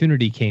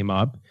opportunity came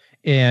up,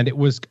 and it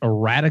was a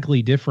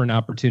radically different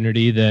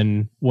opportunity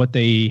than what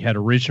they had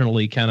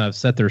originally kind of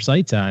set their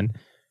sights on.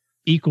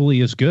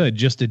 Equally as good,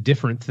 just a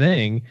different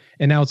thing.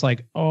 And now it's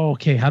like, oh,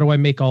 okay, how do I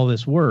make all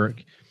this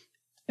work?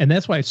 And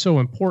that's why it's so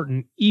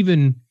important,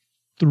 even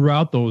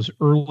throughout those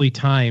early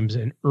times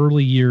and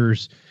early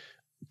years,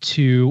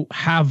 to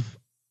have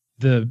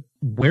the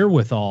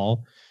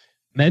wherewithal,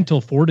 mental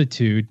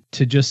fortitude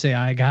to just say,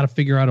 I got to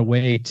figure out a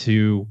way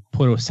to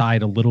put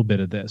aside a little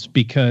bit of this.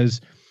 Because,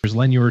 as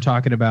Len, you were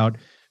talking about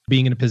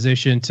being in a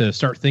position to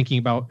start thinking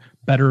about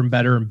better and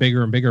better and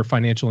bigger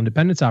financial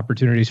independence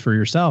opportunities for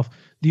yourself.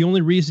 The only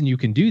reason you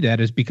can do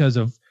that is because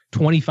of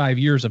 25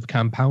 years of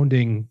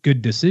compounding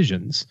good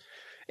decisions.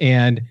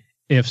 And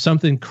if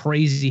something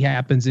crazy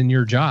happens in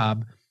your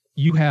job,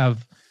 you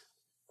have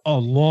a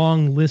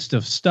long list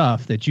of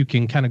stuff that you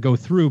can kind of go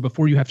through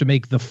before you have to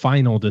make the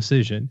final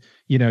decision.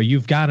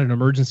 You've got an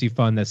emergency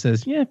fund that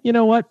says, yeah, you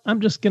know what?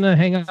 I'm just going to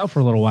hang out for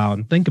a little while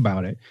and think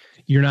about it.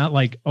 You're not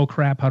like, oh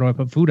crap, how do I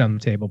put food on the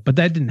table? But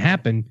that didn't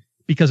happen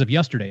because of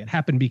yesterday. It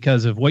happened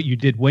because of what you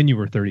did when you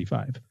were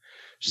 35.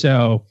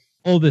 So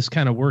all this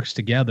kind of works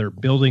together.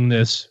 Building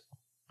this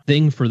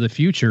thing for the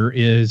future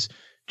is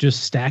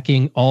just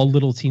stacking all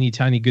little teeny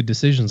tiny good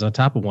decisions on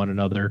top of one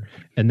another.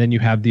 And then you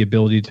have the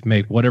ability to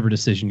make whatever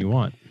decision you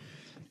want.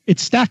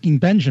 It's stacking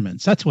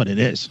Benjamins. That's what it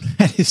is.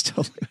 That is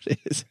totally what it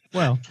is.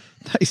 Well,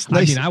 nice.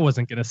 I mean, I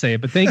wasn't going to say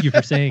it, but thank you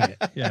for saying it.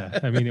 Yeah.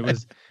 I mean,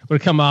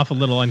 would come off a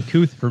little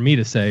uncouth for me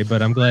to say,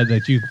 but I'm glad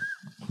that you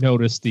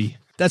noticed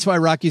That's why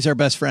Rocky's our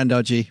best friend,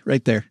 OG,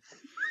 right there.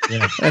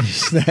 Yeah.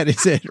 That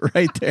is it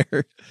right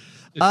there.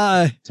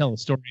 Tell a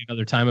story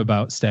another time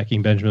about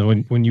stacking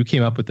Benjamin. When you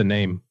came up with the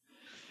name,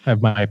 I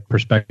have my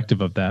perspective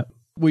of that.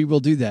 We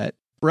will do that.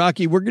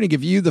 Rocky, we're going to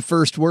give you the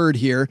first word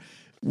here.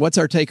 What's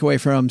our takeaway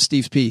from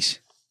Steve's piece?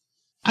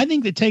 I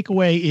think the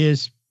takeaway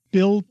is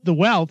build the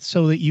wealth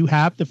so that you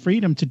have the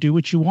freedom to do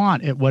what you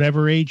want at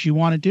whatever age you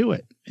want to do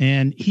it.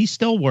 And he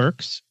still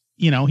works.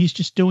 He's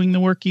just doing the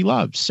work he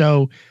loves.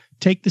 So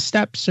take the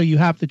steps so you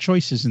have the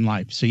choices in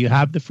life, so you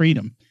have the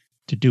freedom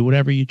to do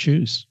whatever you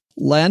choose.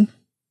 Len?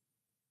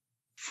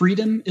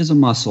 Freedom is a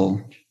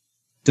muscle.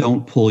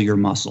 Don't pull your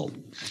muscle.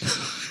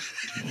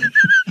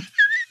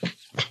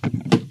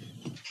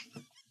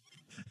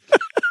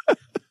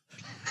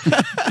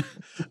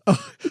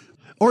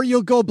 Or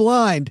you'll go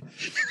blind.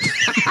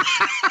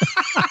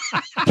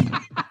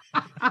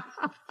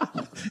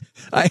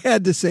 I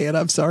had to say it.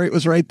 I'm sorry. It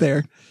was right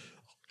there.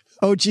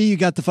 Oh, gee, you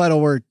got the final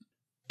word.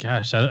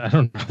 Gosh, I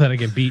don't know that I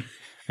can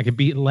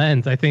beat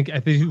Lens. I think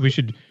we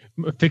should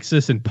fix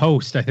this in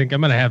post. I think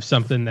I'm going to have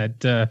something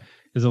that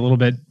is a little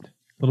bit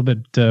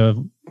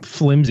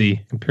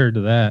flimsy compared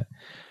to that.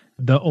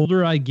 The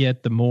older I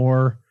get, the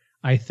more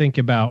I think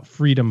about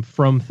freedom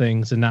from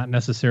things and not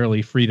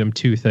necessarily freedom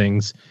to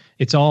things.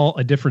 It's all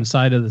a different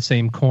side of the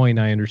same coin,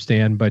 I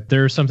understand, but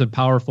there's something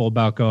powerful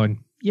about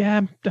going,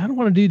 yeah, I don't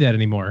want to do that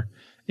anymore,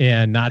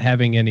 and not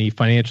having any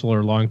financial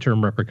or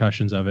long-term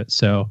repercussions of it.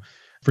 So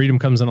freedom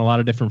comes in a lot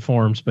of different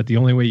forms, but the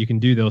only way you can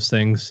do those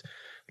things,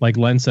 like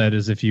Len said,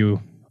 is if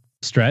you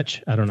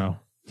stretch. I don't know.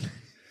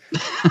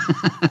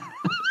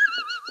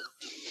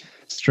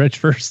 Stretch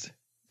first.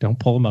 Don't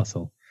pull a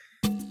muscle.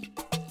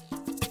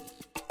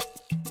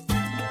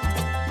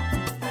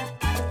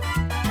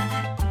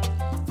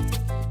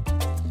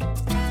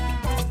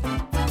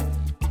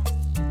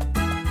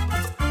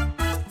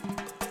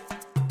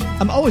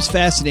 I'm always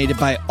fascinated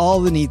by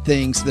all the neat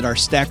things that our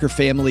Stacker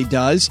family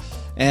does.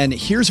 And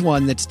here's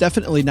one that's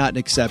definitely not an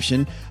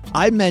exception.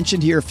 I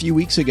mentioned here a few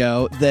weeks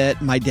ago that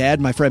my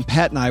dad, my friend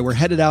Pat, and I were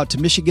headed out to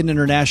Michigan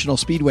International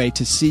Speedway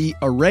to see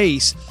a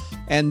race.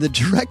 And the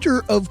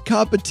director of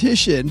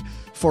competition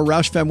for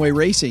Roush Fenway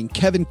Racing,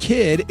 Kevin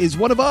Kidd, is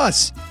one of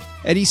us.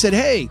 And he said,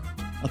 hey,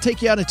 I'll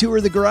take you on a tour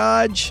of the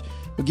garage.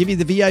 We'll give you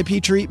the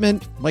VIP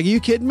treatment. I'm like, are you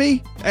kidding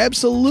me?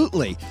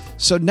 Absolutely.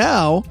 So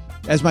now,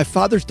 as my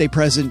Father's Day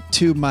present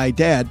to my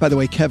dad, by the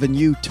way, Kevin,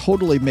 you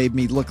totally made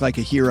me look like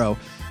a hero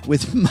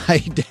with my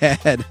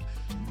dad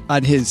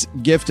on his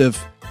gift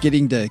of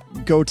getting to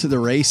go to the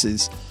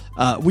races.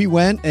 We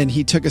went and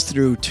he took us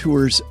through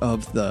tours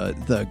of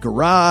the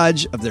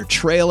garage, of their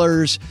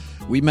trailers.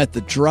 We met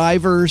the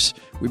drivers.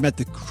 We met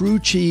the crew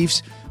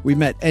chiefs. We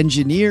met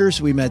engineers.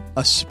 We met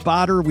a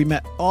spotter. We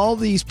met all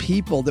these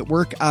people that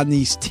work on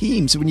these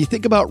teams. When you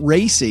think about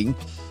racing,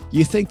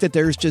 you think that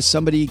there's just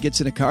somebody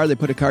gets in a car, they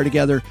put a car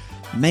together.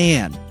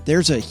 Man,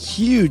 there's a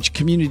huge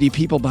community of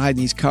people behind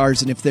these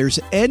cars. And if there's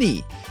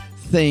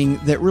anything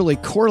that really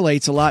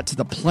correlates a lot to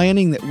the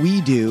planning that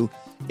we do,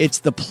 it's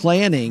the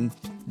planning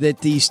that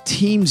these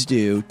teams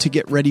do to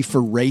get ready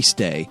for race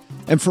day.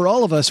 And for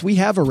all of us, we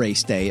have a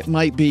race day. It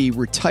might be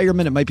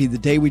retirement. It might be the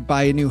day we'd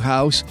buy a new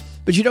house.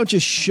 But you don't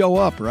just show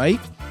up, right?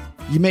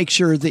 You make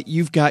sure that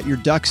you've got your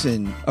ducks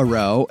in a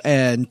row.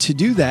 And to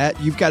do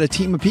that, you've got a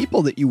team of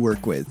people that you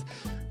work with.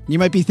 You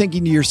might be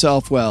thinking to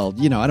yourself, well,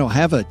 I don't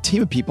have a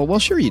team of people. Well,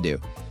 sure you do.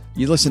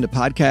 You listen to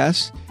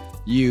podcasts.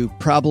 You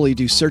probably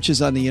do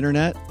searches on the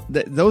internet.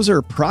 Those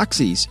are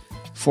proxies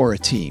for a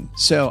team.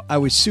 So I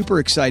was super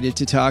excited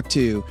to talk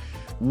to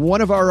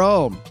one of our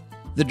own,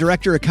 the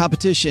director of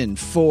competition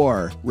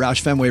for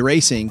Roush Fenway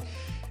Racing.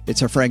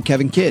 It's our friend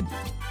Kevin Kidd.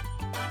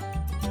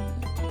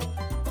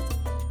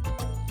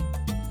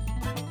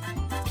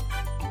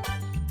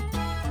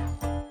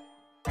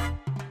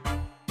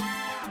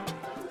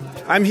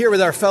 I'm here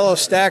with our fellow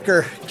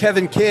stacker,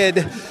 Kevin Kidd,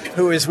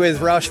 who is with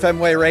Roush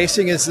Fenway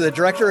Racing, is the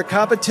director of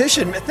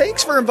competition.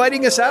 Thanks for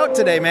inviting us out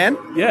today, man.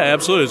 Yeah,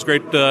 absolutely. It's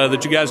great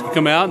that you guys can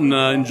come out and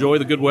enjoy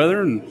the good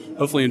weather and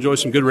hopefully enjoy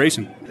some good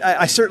racing.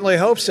 I certainly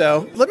hope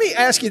so. Let me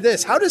ask you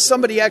this. How does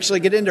somebody actually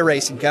get into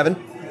racing, Kevin?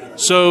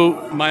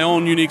 So my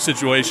own unique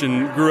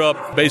situation, grew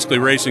up basically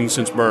racing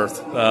since birth.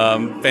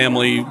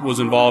 Family was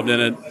involved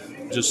in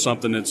it, just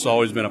something that's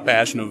always been a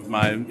passion of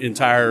my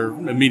entire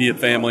immediate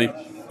family.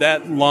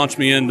 That launched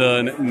me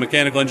into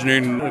mechanical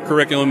engineering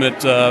curriculum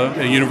at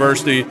a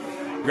university.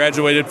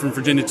 Graduated from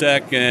Virginia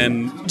Tech.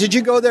 And did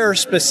you go there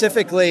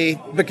specifically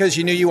because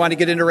you knew you wanted to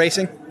get into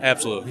racing?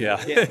 Absolutely,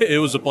 yeah. It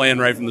was a plan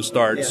right from the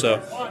start. Yeah.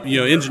 So,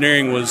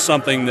 engineering was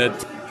something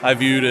that I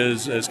viewed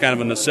as kind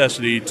of a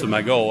necessity to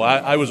my goal.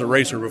 I was a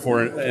racer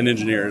before an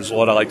engineer is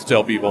what I like to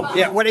tell people.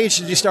 Yeah. What age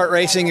did you start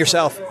racing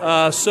yourself?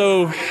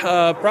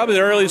 Probably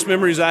the earliest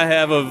memories I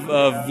have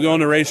of going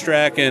to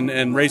racetrack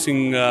and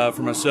racing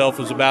for myself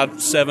was about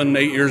 7,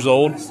 8 years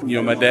old.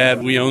 My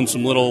dad, we owned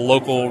some little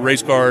local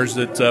race cars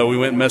that we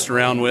went and messed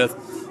around with.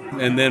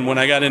 And then when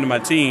I got into my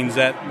teens,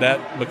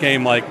 that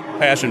became like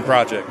passion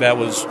project. That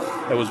was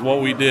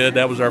what we did.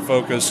 That was our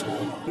focus.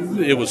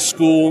 It was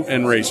school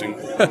and racing.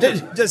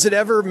 Does it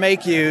ever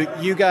make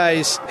you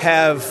guys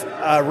have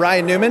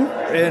Ryan Newman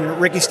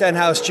and Ricky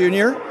Stenhouse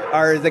Jr.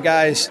 are the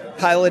guys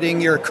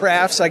piloting your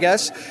crafts, I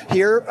guess,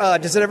 here.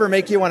 Does it ever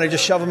make you want to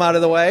just shove them out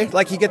of the way?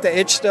 Like you get the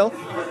itch still?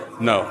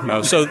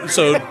 No. So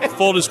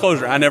full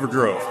disclosure, I never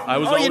drove.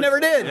 You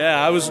never did?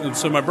 Yeah,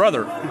 so my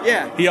brother,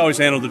 he always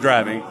handled the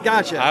driving.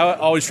 Gotcha. I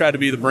always tried to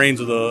be the brains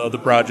of the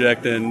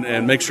project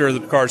and make sure that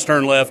the cars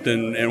turned left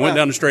and went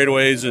down the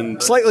straightaways.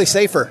 And slightly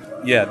safer.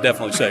 Yeah,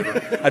 definitely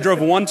safer. I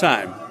drove one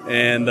time,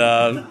 and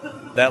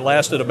that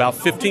lasted about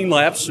 15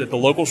 laps at the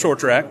local short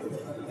track,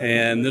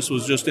 and this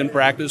was just in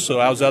practice, so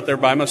I was out there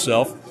by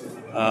myself.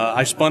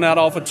 I spun out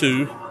off a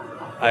 2.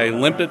 I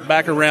limped it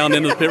back around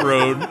into the pit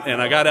road,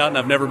 and I got out, and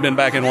I've never been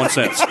back in one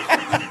since.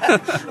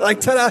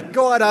 Like, ta-da,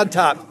 go out on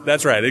top.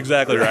 That's right.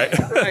 Exactly right.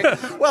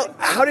 Right. Well,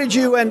 how did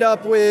you end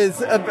up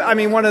with,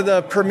 one of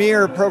the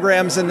premier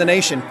programs in the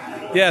nation?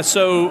 Yeah,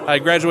 so I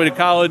graduated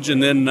college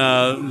and then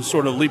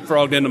sort of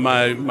leapfrogged into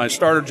my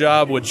starter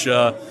job, which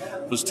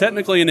was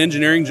technically an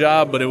engineering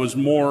job, but it was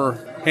more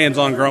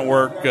hands-on grunt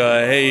work.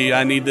 Hey,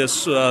 I need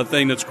this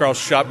thing that's across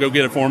the shop. Go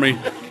get it for me.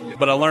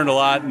 But I learned a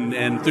lot,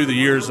 and through the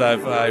years,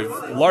 I've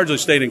largely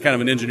stayed in kind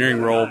of an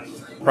engineering role.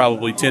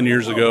 Probably 10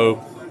 years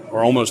ago,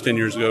 or almost 10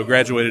 years ago,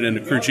 graduated into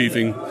crew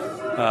chiefing.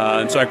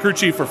 And so I crew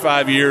chief for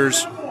 5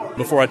 years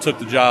before I took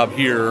the job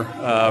here,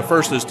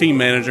 first as team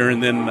manager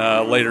and then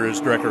later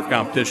as director of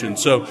competition.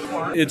 So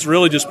it's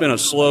really just been a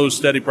slow,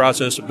 steady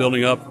process of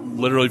building up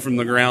literally from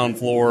the ground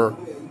floor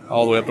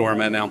all the way up to where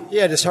I'm at now.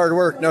 Yeah, just hard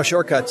work, no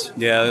shortcuts.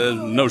 Yeah,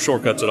 no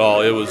shortcuts at all.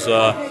 It was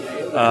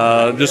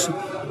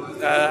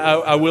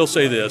I will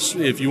say this: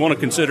 if you want to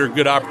consider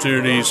good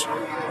opportunities,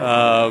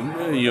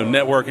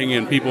 networking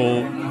and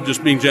people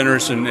just being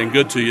generous and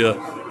good to you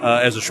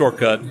as a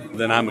shortcut,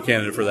 then I'm a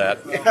candidate for that.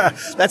 Yeah,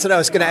 that's what I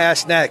was going to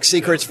ask next.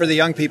 Secrets for the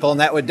young people, and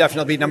that would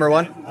definitely be number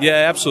one. Yeah,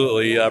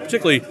 absolutely.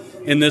 Particularly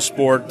in this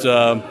sport,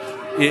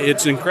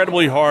 it's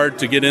incredibly hard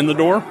to get in the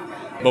door,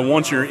 but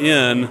once you're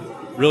in,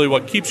 really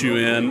what keeps you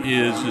in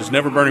is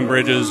never burning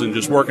bridges and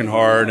just working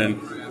hard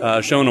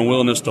and showing a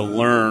willingness to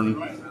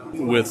learn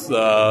with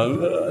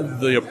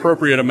the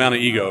appropriate amount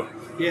of ego.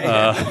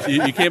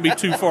 You can't be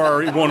too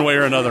far one way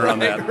or another on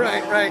that.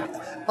 Right.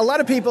 A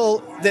lot of people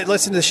that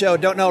listen to the show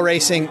don't know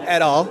racing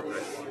at all.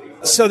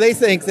 So they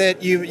think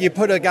that you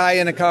put a guy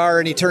in a car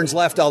and he turns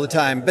left all the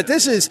time. But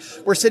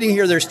we're sitting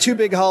here, there's 2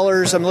 big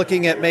haulers. I'm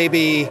looking at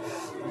maybe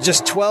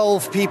just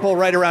 12 people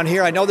right around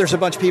here. I know there's a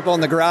bunch of people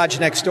in the garage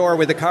next door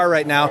with the car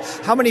right now.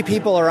 How many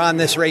people are on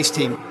this race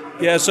team?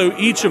 Yeah, so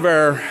each of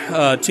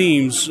our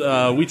teams,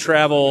 we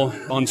travel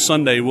on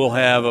Sunday. We'll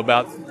have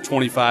about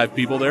 25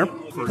 people there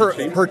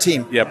per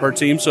team. Yeah, per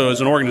team. So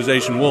as an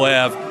organization, we'll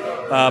have,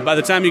 by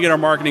the time you get our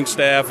marketing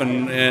staff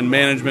and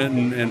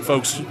management and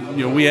folks,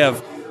 we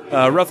have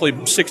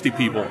roughly 60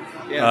 people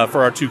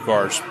for our 2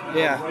 cars.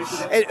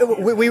 Yeah.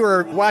 We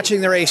were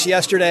watching the race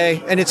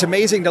yesterday, and it's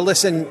amazing to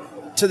listen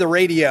to the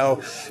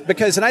radio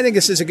because, and I think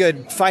this is a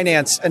good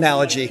finance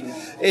analogy,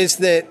 is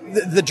that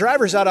the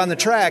driver's out on the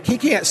track, he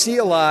can't see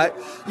a lot.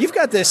 You've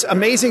got this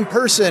amazing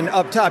person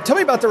up top. Tell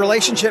me about the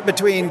relationship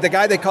between the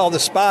guy they call the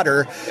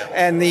spotter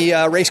and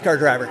the race car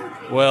driver.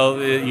 Well,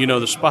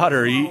 the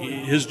spotter,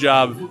 his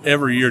job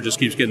every year just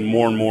keeps getting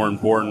more and more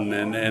important.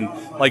 And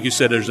like you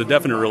said, there's a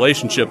definite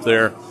relationship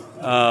there.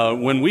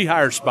 When we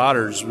hire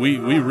spotters, we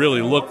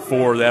really look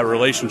for that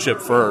relationship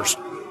first.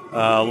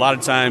 A lot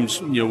of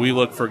times, we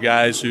look for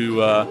guys who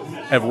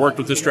have worked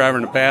with this driver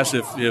in the past,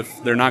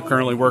 if they're not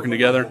currently working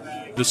together,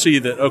 to see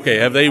that, okay,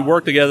 have they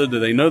worked together? Do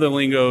they know the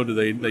lingo? Do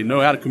they know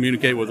how to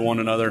communicate with one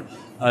another?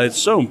 It's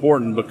so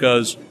important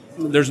because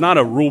there's not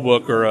a rule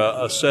book or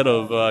a set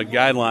of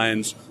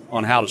guidelines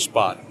on how to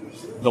spot.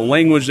 The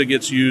language that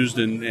gets used,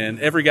 and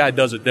every guy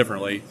does it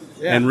differently.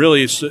 Yeah. And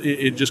really,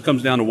 it just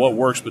comes down to what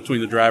works between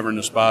the driver and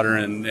the spotter,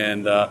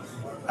 and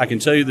I can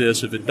tell you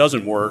this, if it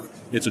doesn't work,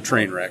 it's a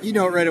train wreck. You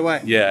know it right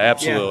away. Yeah,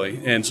 absolutely.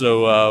 Yeah. And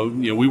so,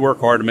 we work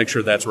hard to make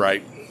sure that's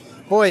right.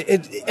 Boy,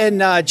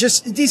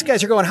 just these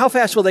guys are going, how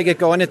fast will they get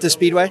going at the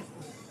Speedway?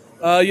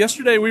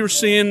 Yesterday we were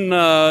seeing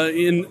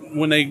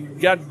when they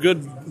got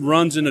good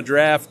runs in the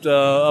draft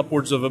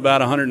upwards of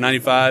about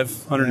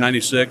 195,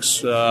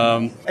 196.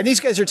 And these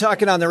guys are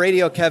talking on the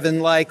radio, Kevin,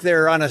 like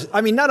they're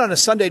not on a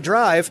Sunday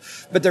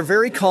drive, but they're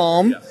very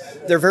calm. Yeah.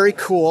 They're very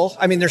cool.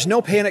 I mean, there's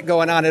no panic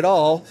going on at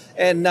all.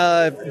 And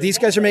these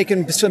guys are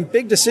making some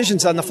big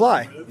decisions on the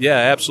fly. Yeah,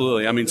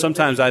 absolutely. I mean,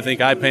 sometimes I think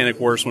I panic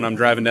worse when I'm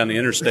driving down the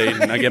interstate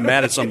and I get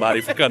mad at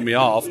somebody for cutting me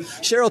off.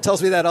 Cheryl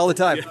tells me that all the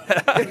time.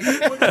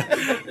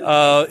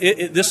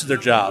 This is their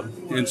job.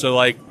 And so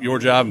like your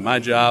job and my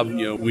job,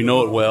 we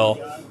know it well.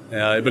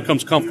 It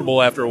becomes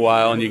comfortable after a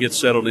while and you get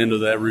settled into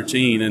that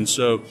routine. And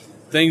so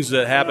things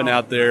that happen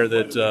out there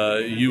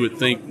that you would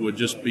think would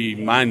just be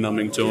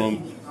mind-numbing to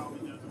them,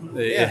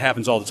 it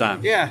happens all the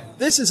time. Yeah.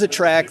 This is a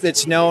track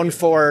that's known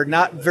for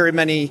not very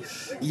many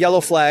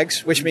yellow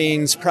flags, which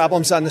means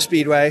problems on the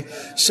speedway.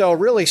 So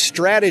really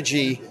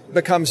strategy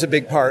becomes a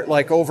big part.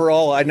 Like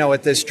overall, I know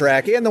at this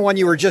track, and the one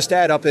you were just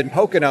at up in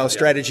Pocono,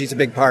 strategy is a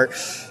big part.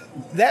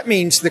 That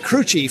means the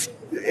crew chief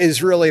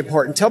is really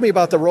important. Tell me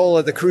about the role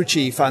of the crew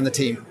chief on the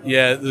team.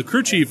 Yeah, the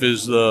crew chief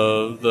is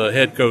the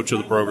head coach of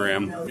the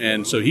program.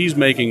 And so he's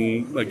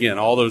making, again,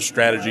 all those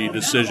strategy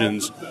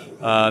decisions,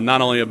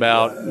 not only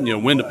about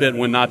when to pit,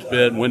 when not to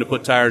pit, when to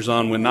put tires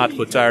on, when not to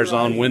put tires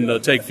on, when to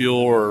take fuel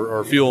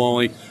or fuel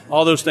only.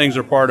 All those things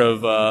are part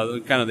of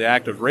kind of the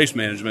active race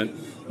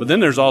management. But then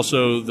there's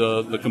also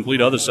the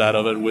complete other side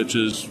of it, which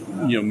is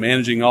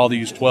managing all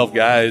these 12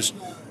 guys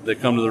that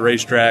come to the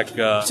racetrack.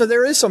 So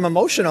there is some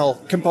emotional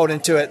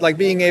component to it, like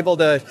being able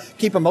to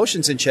keep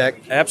emotions in check.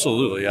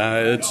 Absolutely.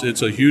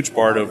 It's a huge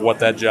part of what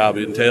that job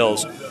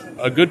entails.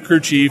 A good crew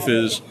chief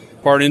is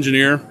part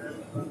engineer,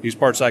 he's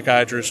part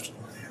psychiatrist,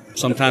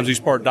 sometimes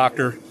he's part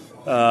doctor,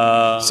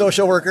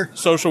 Social worker?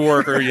 Social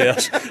worker,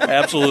 yes,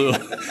 absolutely.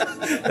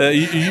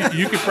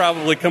 You could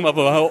probably come up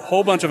with a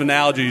whole bunch of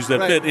analogies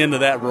that fit into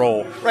that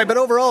role. Right, but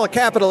overall a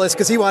capitalist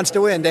because he wants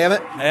to win, damn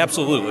it.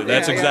 Absolutely,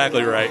 that's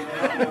exactly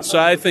right. So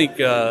I think,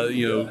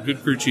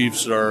 good crew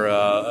chiefs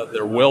are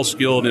they're well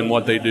skilled in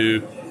what they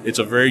do. It's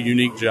a very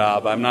unique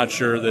job. I'm not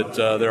sure that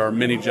there are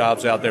many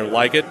jobs out there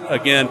like it.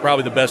 Again,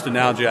 probably the best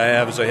analogy I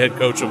have is a head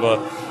coach of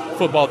a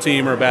football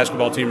team or a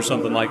basketball team or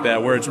something like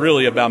that, where it's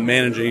really about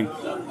managing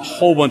a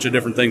whole bunch of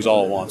different things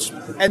all at once.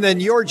 And then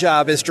your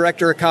job as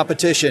director of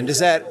competition, does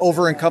that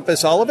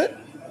over-encompass all of it?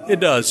 It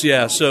does,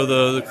 yeah. So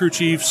the crew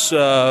chiefs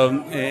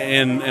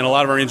and a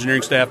lot of our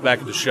engineering staff back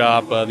at the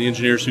shop, the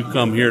engineers who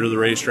come here to the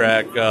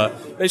racetrack,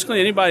 basically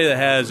anybody that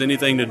has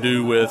anything to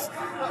do with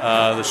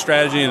the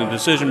strategy and the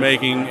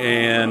decision-making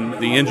and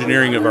the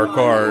engineering of our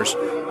cars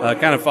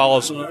kind of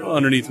follows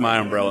underneath my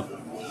umbrella.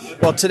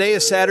 Well, today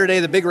is Saturday.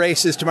 The big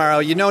race is tomorrow.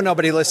 You know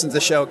nobody listens to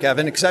the show,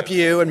 Kevin, except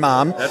you and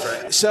Mom. That's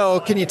right.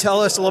 So can you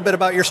tell us a little bit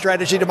about your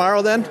strategy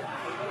tomorrow then?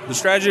 The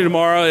strategy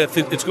tomorrow, it's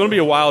going to be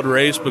a wild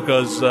race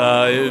because,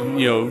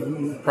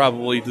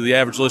 probably to the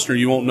average listener,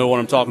 you won't know what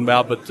I'm talking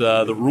about, but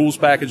the rules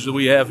package that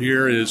we have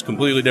here is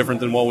completely different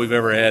than what we've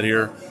ever had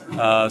here.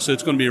 So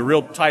it's going to be a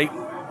real tight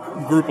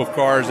group of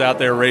cars out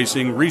there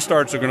racing.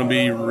 Restarts are going to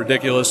be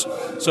ridiculous.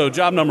 So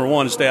job number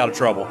one is stay out of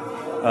trouble.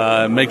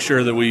 Make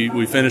sure that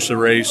we finish the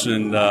race,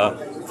 and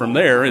from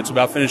there, it's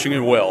about finishing it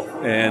well.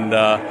 And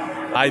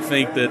I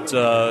think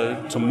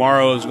that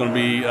tomorrow is going to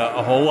be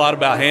a whole lot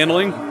about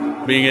handling,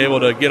 being able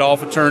to get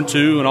off of turn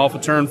 2 and off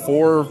of turn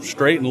 4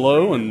 straight and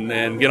low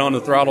and get on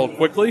the throttle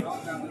quickly.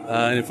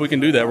 And if we can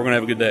do that, we're going to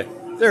have a good day.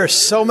 There are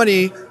so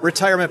many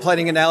retirement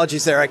planning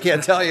analogies there, I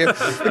can't tell you.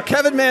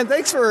 Kevin, man,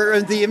 thanks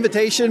for the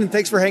invitation, and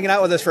thanks for hanging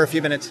out with us for a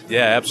few minutes.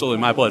 Yeah, absolutely.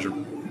 My pleasure.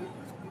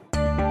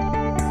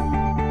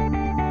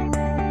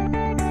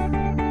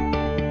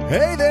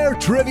 Hey there,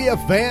 trivia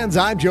fans.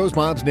 I'm Joe's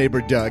mom's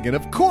neighbor, Doug. And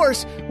of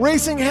course,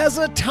 racing has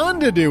a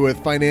ton to do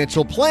with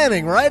financial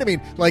planning, right? I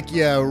mean, like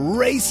you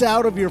race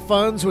out of your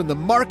funds when the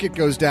market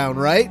goes down,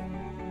 right?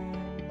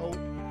 Oh,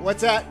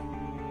 what's that?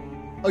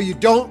 Oh, you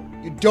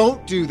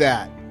don't do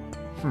that.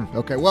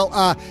 Okay,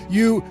 well,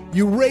 you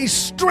race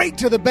straight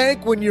to the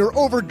bank when you're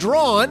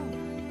overdrawn.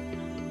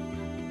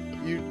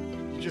 You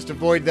just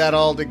avoid that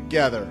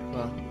altogether,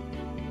 huh?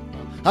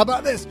 How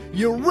about this?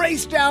 You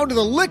race down to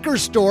the liquor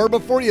store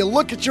before you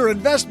look at your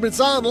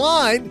investments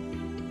online.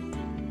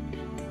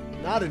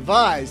 Not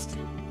advised.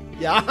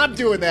 Yeah, I'm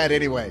doing that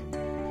anyway.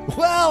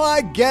 Well,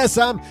 I guess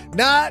I'm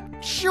not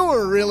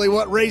sure really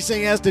what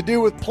racing has to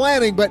do with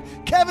planning, but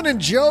Kevin and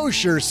Joe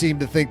sure seem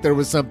to think there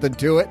was something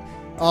to it.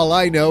 All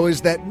I know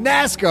is that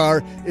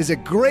NASCAR is a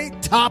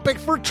great topic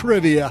for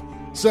trivia.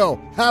 So,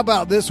 how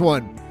about this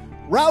one?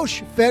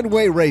 Roush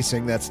Fenway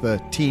Racing, that's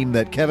the team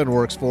that Kevin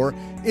works for,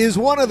 is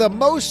one of the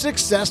most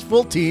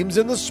successful teams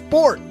in the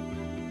sport.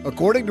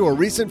 According to a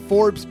recent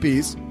Forbes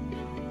piece,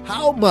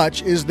 how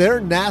much is their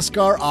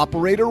NASCAR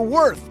operator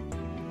worth?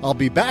 I'll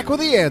be back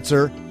with the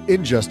answer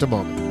in just a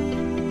moment.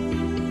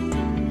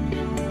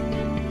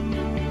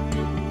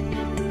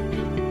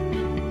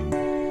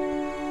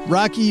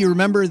 Rocky, you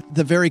remember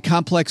the very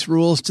complex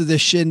rules to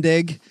this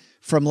shindig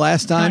from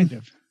last time?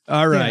 Kind of.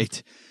 All right.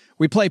 Yeah.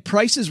 We play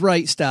Price is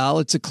Right style.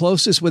 It's the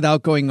closest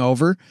without going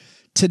over.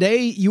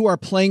 Today, you are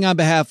playing on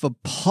behalf of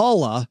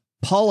Paula.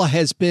 Paula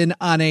has been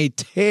on a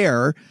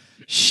tear.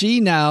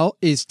 She now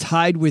is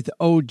tied with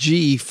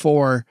OG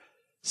for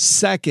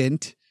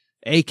second,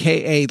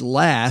 a.k.a.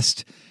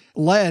 last.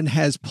 Len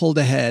has pulled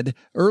ahead.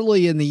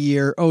 Early in the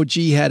year, OG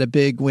had a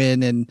big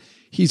win, and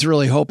he's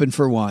really hoping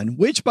for one,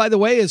 which, by the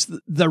way, is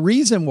the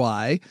reason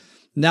why,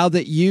 now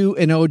that you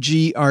and OG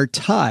are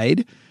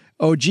tied,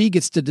 OG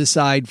gets to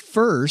decide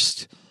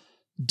first.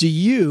 Do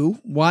you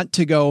want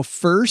to go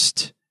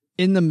first,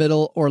 in the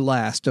middle, or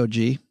last,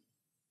 OG?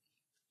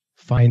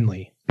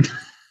 Finally,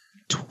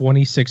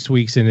 26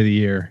 weeks into the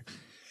year,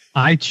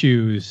 I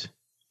choose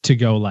to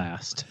go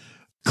last.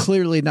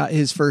 Clearly not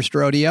his first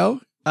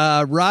rodeo.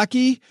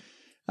 Rocky,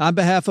 on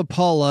behalf of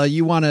Paula,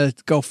 you want to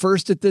go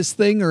first at this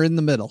thing or in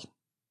the middle?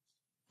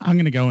 I'm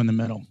going to go in the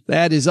middle.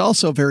 That is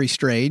also very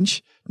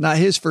strange. Not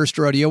his first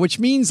rodeo, which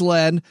means,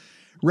 Len,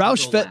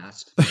 Roush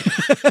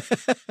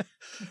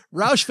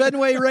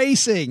Fenway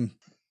Racing,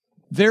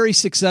 very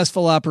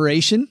successful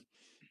operation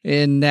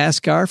in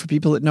NASCAR for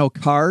people that know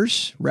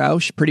cars.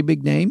 Roush, pretty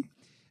big name.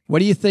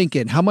 What are you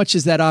thinking? How much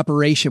is that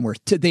operation worth?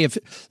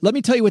 Let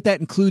me tell you what that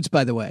includes,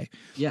 by the way.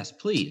 Yes,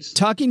 please.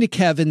 Talking to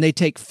Kevin, they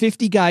take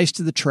 50 guys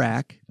to the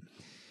track.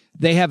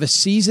 They have a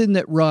season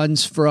that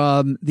runs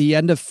from the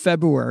end of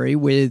February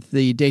with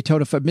the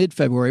Daytona,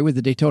 mid-February with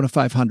the Daytona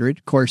 500.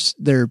 Of course,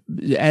 they're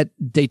at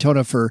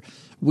Daytona for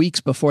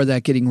weeks before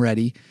that, getting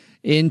ready,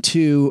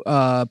 into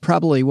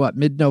probably,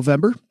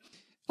 mid-November?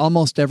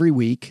 Almost every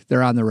week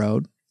they're on the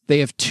road. They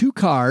have 2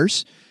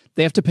 cars.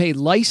 They have to pay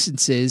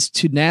licenses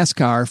to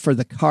NASCAR for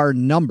the car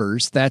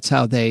numbers. That's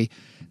how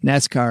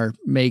NASCAR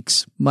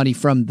makes money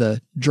from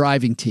the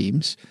driving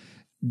teams.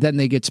 Then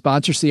they get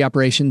sponsors to the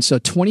operation. So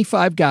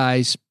 25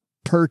 guys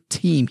per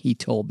team, he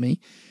told me.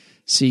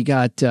 So you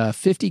got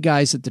 50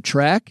 guys at the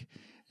track,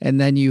 and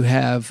then you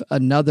have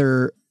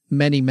another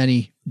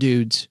many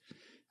dudes.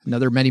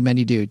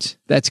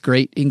 That's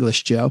great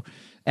English, Joe.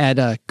 At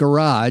a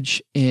garage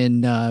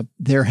in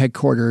their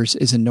headquarters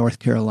is in North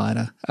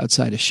Carolina,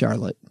 outside of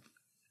Charlotte.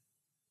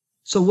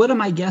 So what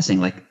am I guessing?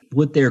 Like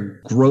what their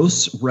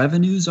gross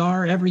revenues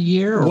are every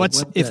year? Or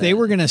if they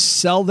were going to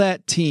sell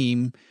that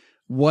team,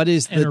 what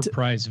is the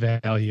enterprise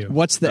value?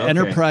 What's the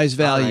enterprise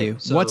value?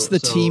 Right. What's the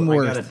team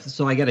worth?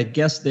 I got to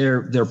guess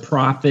their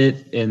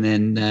profit, and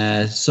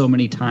then so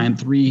many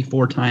times,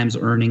 3-4 times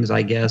earnings,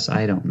 I guess.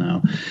 I don't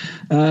know.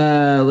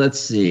 Let's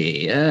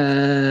see.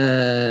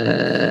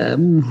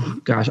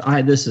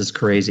 This is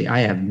crazy.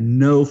 I have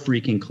no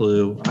freaking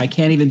clue. I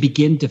can't even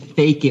begin to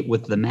fake it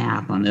with the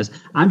math on this.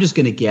 I'm just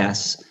going to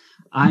guess.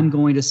 I'm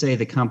going to say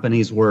the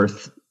company's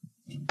worth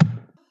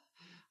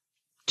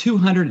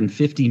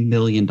 $250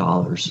 million.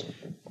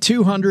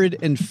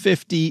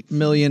 $250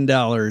 million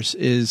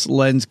is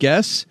Len's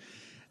guess.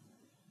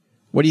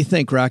 What do you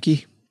think,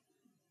 Rocky?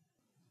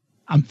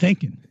 I'm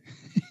thinking.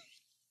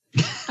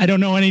 I don't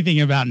know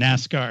anything about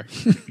NASCAR.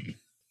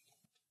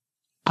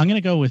 I'm going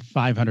to go with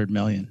 500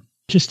 million,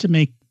 just to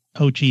make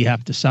OG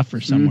have to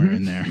suffer somewhere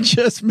in there.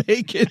 Just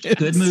make it.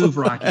 Good move,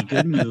 Rocky.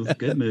 Good move.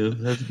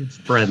 There's a good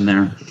spread in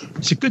there.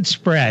 It's a good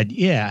spread.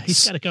 Yeah,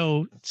 he's got to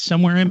go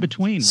somewhere in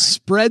between. Right?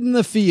 Spread in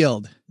the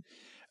field.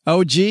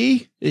 OG,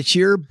 it's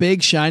your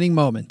big shining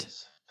moment.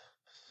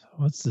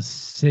 What's the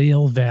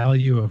sale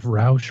value of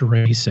Roush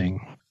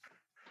Racing?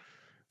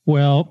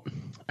 Well,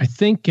 I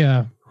think,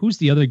 who's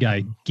the other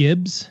guy?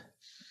 Gibbs?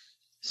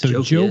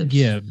 So Joe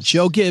Gibbs.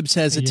 Joe Gibbs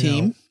has a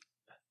team.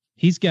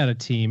 He's got a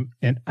team.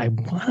 And I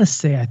want to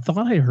say, I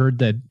thought I heard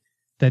that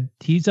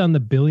he's on the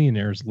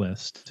billionaires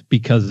list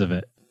because of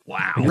it.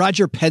 Wow.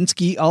 Roger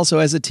Penske also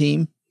has a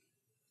team.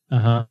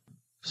 Uh-huh.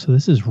 So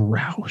this is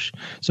Roush.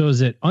 So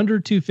is it under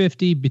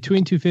 250,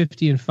 between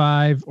 250 and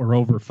 5, or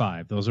over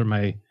 5? Those are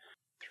my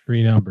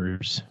 3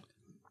 numbers.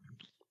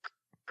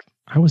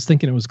 I was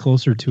thinking it was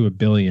closer to $1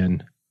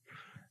 billion.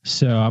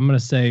 So I'm going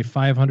to say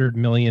 $500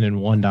 million and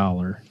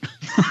 $1.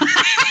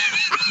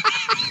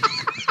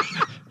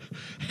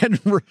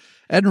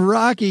 and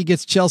Rocky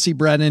gets Chelsea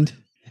Brennan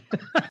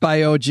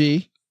by OG.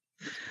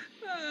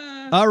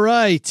 All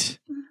right.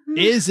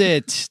 Is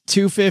it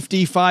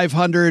 250,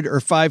 500, or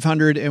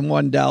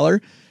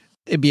 $501?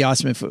 It'd be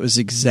awesome if it was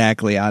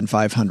exactly on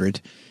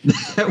 500.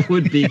 That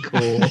would be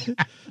cool.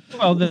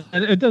 Well,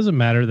 it doesn't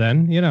matter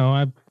then.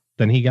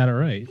 Then he got it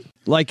right.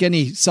 Like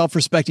any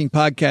self-respecting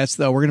podcast,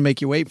 though, we're going to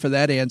make you wait for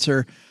that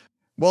answer.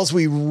 Well, as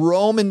we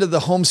roam into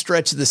the home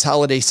stretch of this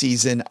holiday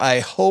season,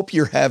 I hope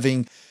you're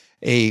having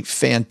a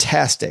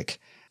fantastic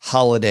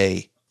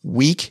holiday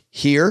week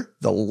here,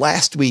 the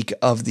last week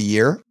of the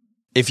year.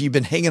 If you've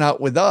been hanging out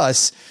with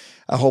us,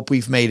 I hope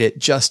we've made it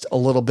just a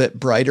little bit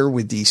brighter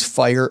with these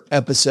fire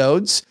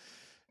episodes.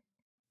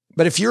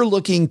 But if you're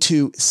looking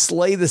to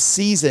slay the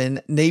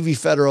season, Navy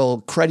Federal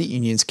Credit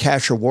Union's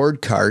cash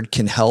reward card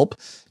can help.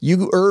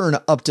 You earn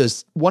up to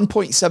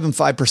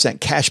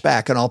 1.75% cash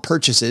back on all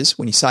purchases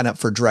when you sign up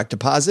for direct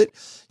deposit.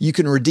 You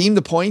can redeem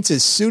the points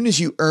as soon as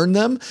you earn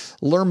them.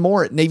 Learn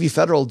more at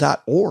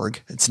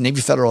NavyFederal.org. It's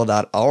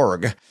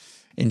NavyFederal.org,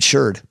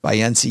 insured by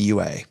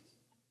NCUA.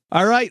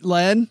 All right,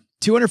 Len,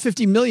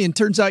 250 million.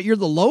 Turns out you're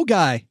the low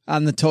guy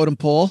on the totem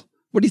pole.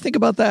 What do you think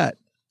about that?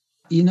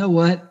 You know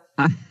what?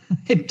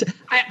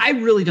 I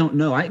really don't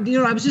know. I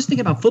was just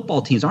thinking about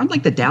football teams. Aren't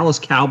like the Dallas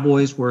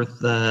Cowboys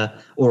worth or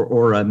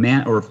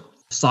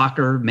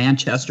soccer,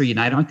 Manchester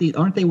United?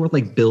 Aren't they worth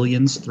like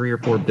billions, 3 or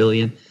 4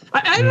 billion?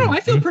 I don't know. I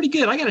feel pretty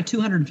good. I got a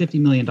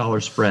 $250 million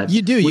spread.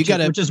 You do.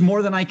 Which is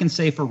more than I can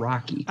say for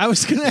Rocky. I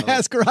was going to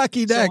ask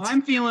Rocky next. So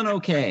I'm feeling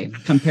okay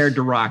compared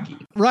to Rocky.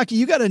 Rocky,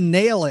 you got to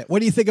nail it. What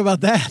do you think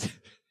about that?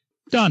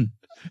 Done.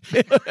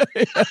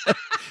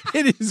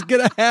 It is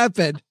going to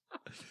happen.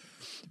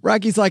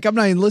 Rocky's like, I'm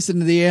not even listening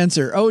to the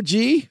answer. Oh,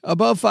 gee,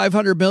 above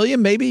 500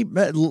 million, maybe.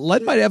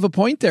 Len might have a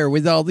point there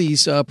with all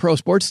these pro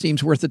sports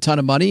teams worth a ton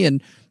of money,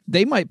 and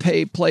they might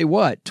play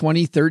what,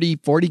 20, 30,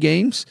 40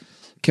 games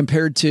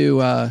compared to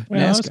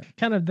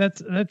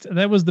NASCAR.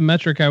 That was the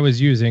metric I was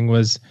using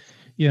was,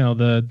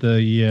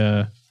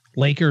 the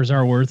Lakers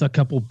are worth a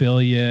couple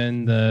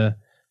billion,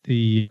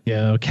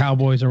 the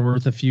Cowboys are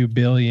worth a few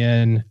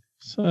billion.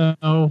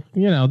 So,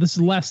 this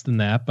is less than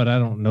that, but I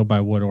don't know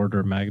by what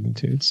order of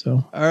magnitude.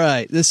 So, all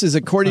right. This is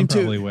according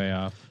probably way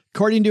off.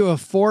 According to a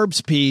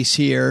Forbes piece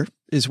here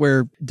is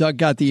where Doug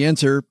got the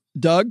answer.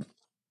 Doug,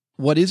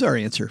 what is our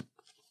answer?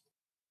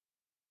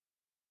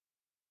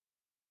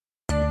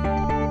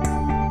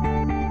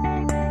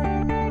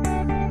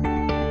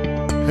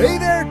 Hey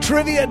there,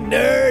 trivia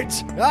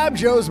nerds. I'm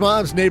Joe's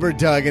mom's neighbor,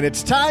 Doug, and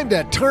it's time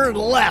to turn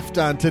left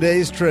on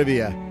today's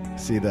trivia.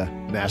 See the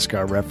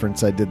NASCAR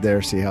reference I did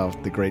there? See how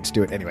the greats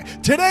do it? Anyway,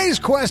 today's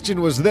question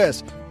was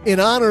this.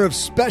 In honor of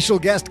special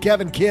guest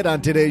Kevin Kidd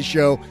on today's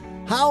show,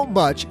 how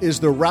much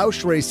is the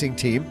Roush Racing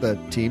team, the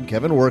team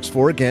Kevin works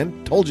for,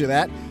 again, told you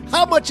that,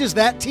 how much is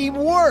that team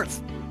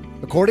worth?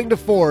 According to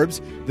Forbes,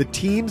 the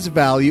team's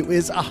value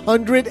is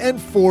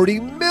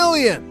 $140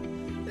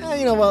 million.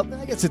 well,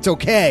 I guess it's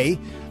okay.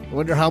 I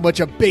wonder how much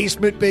a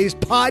basement-based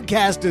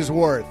podcast is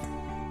worth.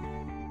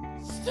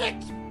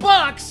 $6?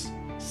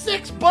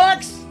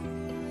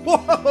 $6?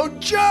 Whoa,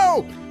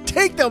 Joe!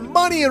 Take the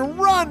money and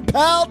run,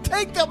 pal!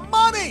 Take the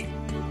money!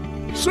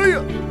 See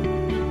ya!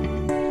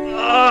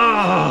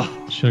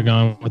 Should have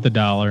gone with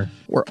 $1.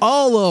 We're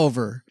all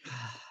over.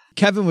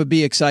 Kevin would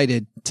be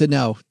excited to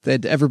know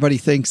that everybody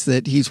thinks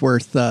that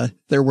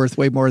they're worth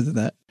way more than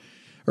that.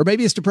 Or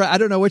maybe it's depressed. I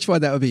don't know which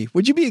one that would be.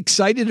 Would you be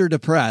excited or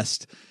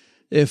depressed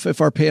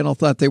if our panel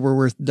thought they were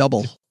worth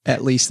double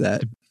at least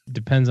that?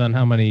 Depends on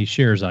how many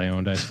shares I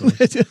owned, I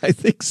suppose. I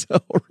think so,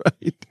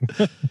 right?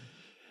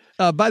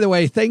 By the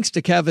way, thanks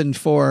to Kevin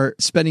for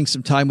spending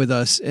some time with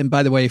us. And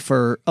by the way,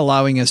 for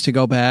allowing us to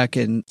go back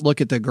and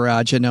look at the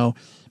garage. I know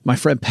my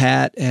friend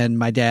Pat and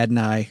my dad and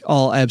I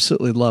all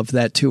absolutely love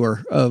that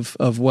tour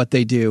of what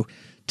they do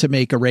to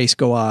make a race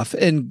go off.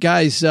 And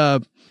guys,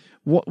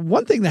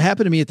 one thing that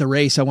happened to me at the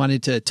race, I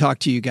wanted to talk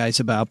to you guys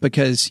about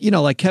because,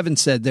 like Kevin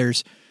said,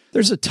 there's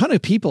a ton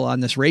of people on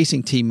this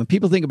racing team. When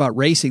people think about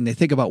racing, they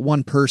think about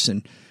one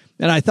person.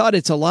 And I thought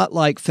it's a lot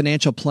like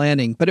financial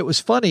planning, but it was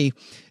funny.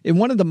 In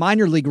one of the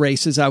minor league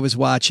races I was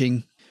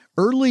watching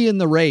early in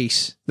the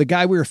race, the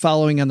guy we were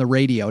following on the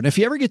radio. And if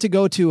you ever get to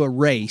go to a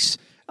race,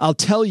 I'll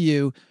tell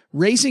you,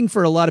 racing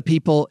for a lot of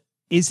people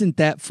isn't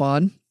that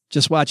fun.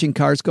 Just watching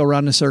cars go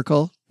around in a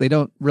circle. They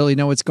don't really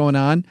know what's going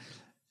on.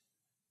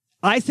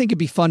 I think it'd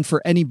be fun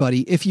for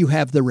anybody if you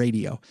have the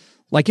radio.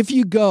 Like if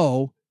you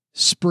go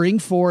spring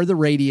for the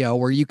radio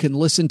where you can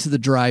listen to the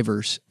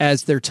drivers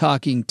as they're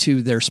talking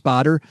to their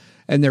spotter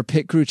and their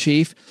pit crew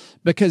chief,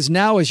 because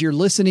now as you're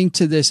listening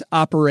to this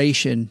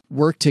operation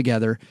work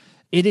together,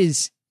 it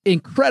is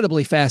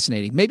incredibly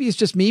fascinating. Maybe it's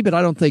just me, but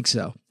I don't think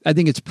so. I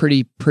think it's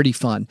pretty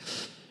fun.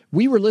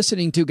 We were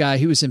listening to a guy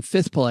who was in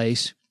 5th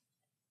place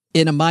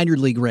in a minor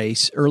league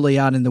race early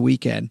on in the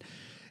weekend.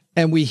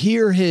 And we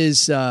hear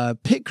his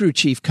pit crew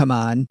chief come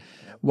on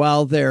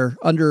while they're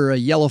under a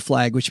yellow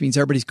flag, which means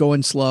everybody's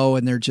going slow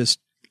and they're just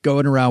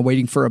going around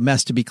waiting for a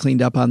mess to be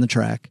cleaned up on the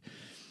track.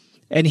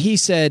 And he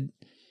said,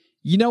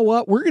 you know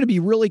what? We're going to be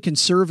really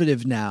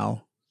conservative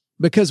now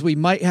because we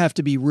might have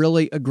to be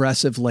really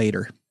aggressive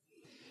later.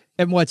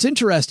 And what's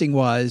interesting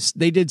was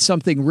they did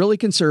something really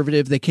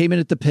conservative. They came in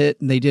at the pit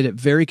and they did it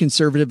very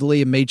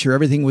conservatively and made sure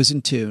everything was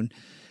in tune.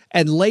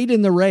 And late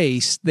in the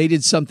race, they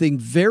did something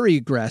very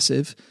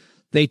aggressive.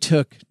 They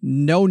took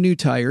no new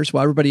tires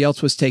while everybody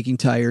else was taking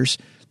tires.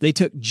 They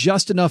took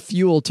just enough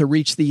fuel to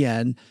reach the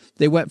end.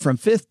 They went from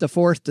 5th to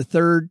 4th to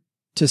 3rd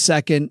to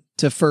 2nd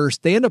to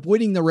 1st. They end up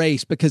winning the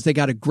race because they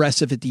got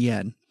aggressive at the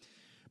end.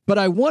 But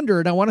I wonder,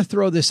 and I want to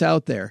throw this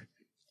out there,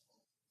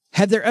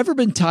 have there ever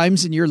been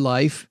times in your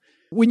life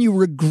when you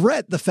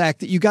regret the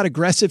fact that you got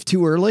aggressive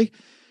too early?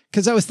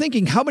 Because I was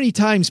thinking how many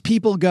times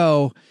people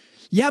go,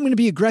 yeah, I'm going to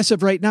be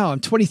aggressive right now.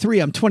 I'm 23,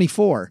 I'm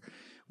 24.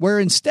 Where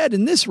instead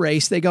in this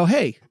race, they go,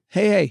 hey,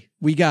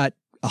 we got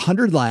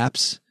 100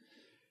 laps.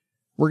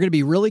 We're going to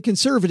be really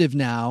conservative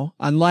now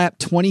on lap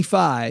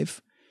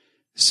 25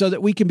 so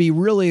that we can be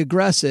really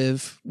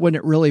aggressive when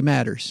it really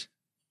matters.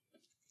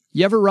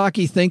 You ever,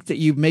 Rocky, think that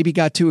you maybe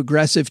got too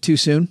aggressive too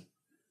soon?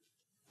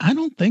 I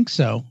don't think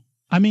so.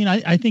 I mean,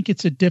 I think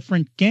it's a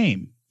different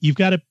game. You've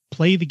got to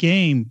play the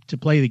game to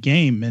play the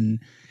game, and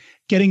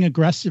getting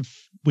aggressive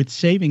with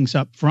savings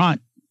up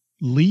front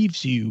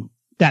leaves you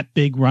that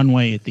big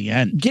runway at the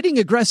end. Getting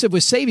aggressive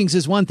with savings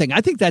is one thing. I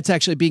think that's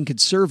actually being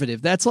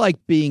conservative. That's like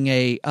being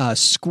a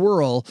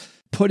squirrel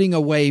putting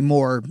away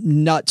more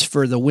nuts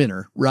for the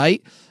winter,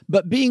 right?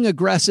 But being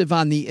aggressive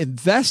on the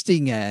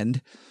investing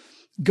end,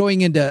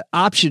 going into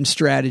option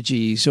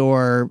strategies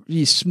or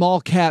these small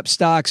cap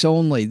stocks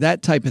only,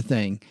 that type of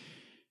thing.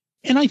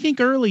 And I think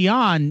early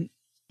on,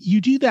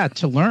 you do that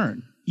to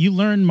learn. You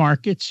learn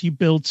markets, you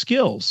build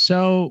skills.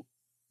 So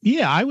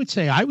yeah, I would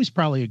say I was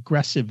probably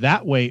aggressive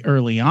that way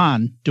early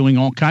on, doing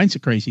all kinds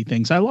of crazy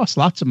things. I lost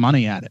lots of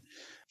money at it.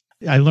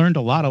 I learned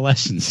a lot of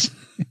lessons.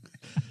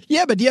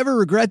 Yeah, but do you ever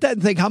regret that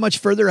and think how much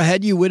further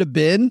ahead you would have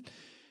been?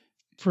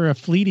 For a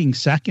fleeting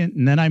second,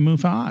 and then I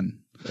move on.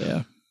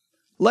 Yeah.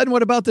 Len,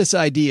 what about this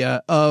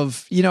idea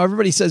of,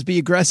 everybody says be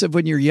aggressive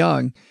when you're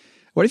young.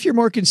 What if you're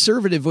more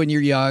conservative when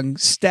you're young,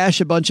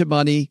 stash a bunch of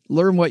money,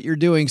 learn what you're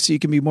doing so you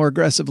can be more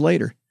aggressive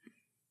later?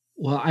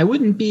 Well, I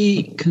wouldn't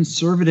be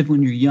conservative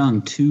when you're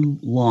young too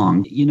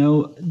long.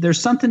 There's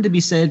something to be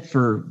said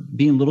for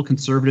being a little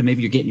conservative.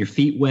 Maybe you're getting your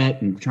feet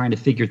wet and trying to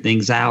figure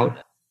things out.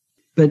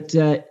 But,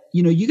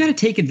 you got to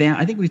take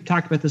advantage. I think we've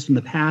talked about this in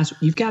the past.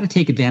 You've got to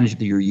take advantage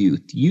of your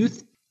youth.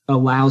 Youth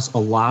allows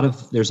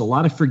there's a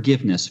lot of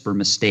forgiveness for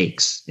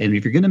mistakes. And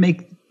if you're going to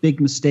make big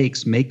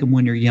mistakes, make them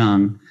when you're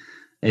young.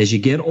 As you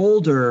get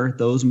older,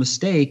 those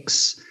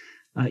mistakes,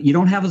 you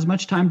don't have as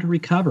much time to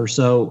recover.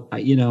 So,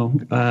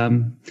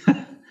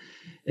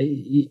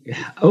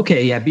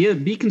 okay, yeah,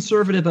 be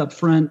conservative up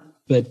front,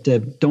 but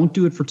don't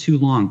do it for too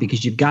long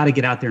because you've got to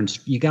get out there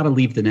and you got to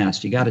leave the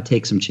nest. You got to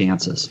take some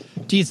chances.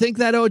 Do you think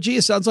that, OG?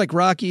 It sounds like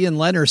Rocky and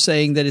Len are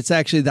saying that it's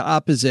actually the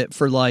opposite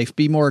for life.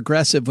 Be more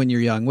aggressive when you're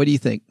young. What do you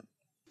think?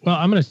 Well,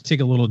 I'm going to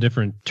take a little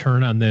different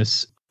turn on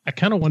this. I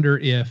kind of wonder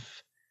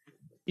if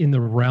in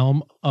the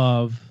realm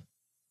of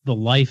the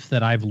life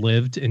that I've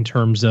lived in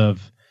terms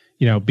of,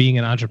 being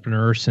an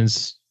entrepreneur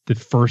since the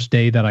first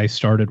day that I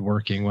started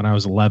working when I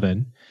was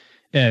 11,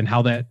 and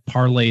how that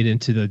parlayed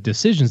into the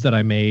decisions that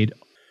I made,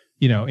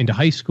 into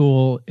high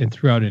school and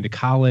throughout into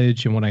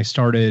college. And when I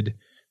started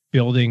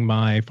building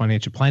my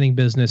financial planning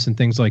business and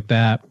things like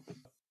that,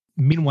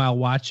 meanwhile,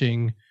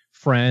 watching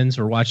friends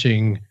or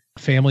watching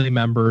family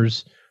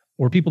members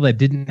or people that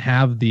didn't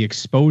have the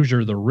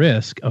exposure, the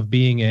risk of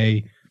being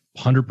a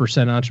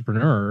 100%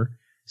 entrepreneur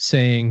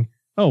saying,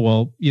 oh,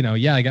 well,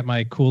 I got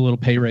my cool little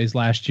pay raise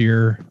last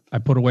year. I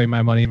put away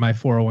my money in my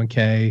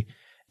 401k,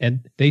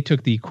 and they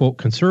took the quote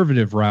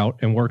conservative route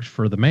and worked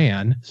for the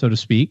man, so to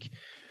speak.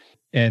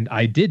 And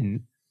I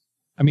didn't.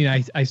 I mean,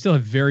 I still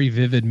have very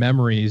vivid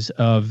memories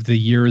of the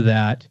year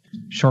that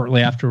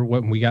shortly after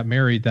when we got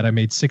married, that I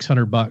made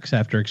 $600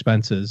 after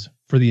expenses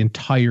for the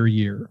entire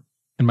year.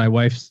 And my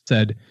wife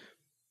said,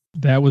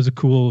 that was a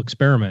cool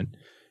experiment.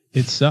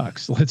 It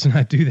sucks. Let's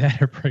not do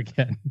that ever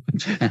again.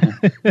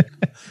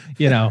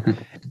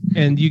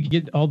 And you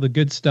get all the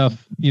good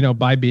stuff,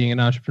 by being an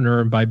entrepreneur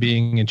and by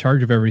being in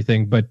charge of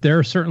everything. But there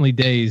are certainly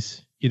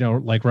days,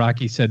 like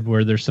Rocky said,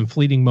 where there's some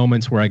fleeting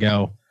moments where I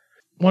go,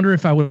 wonder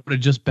if I would have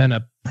just been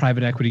a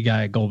private equity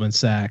guy at Goldman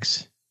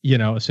Sachs,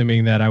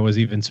 assuming that I was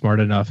even smart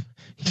enough,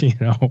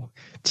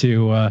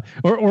 to,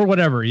 or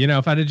whatever,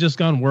 if I'd have just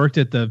worked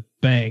at the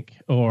bank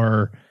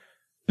or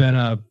been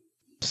a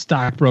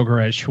stockbroker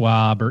at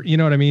Schwab, or,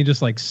 what I mean?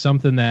 Just like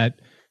something that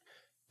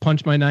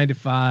punched my 9 to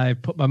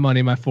 5, put my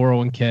money in my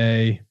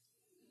 401k,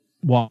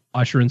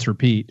 wash, rinse,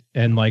 repeat,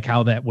 and like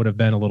how that would have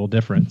been a little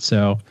different.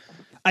 So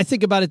I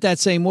think about it that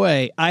same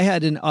way. I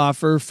had an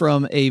offer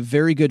from a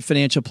very good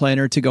financial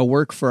planner to go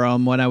work for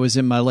him when I was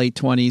in my late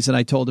 20s, and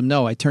I told him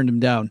no. I turned him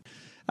down.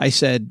 I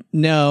said,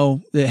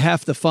 no,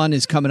 half the fun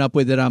is coming up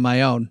with it on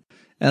my own.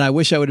 And I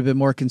wish I would have been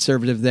more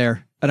conservative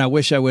there. And I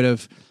wish I would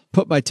have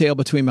put my tail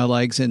between my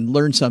legs and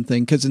learned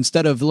something, because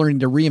instead of learning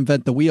to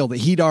reinvent the wheel that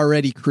he'd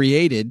already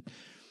created,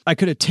 I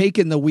could have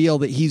taken the wheel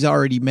that he's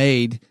already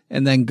made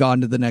and then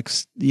gone to the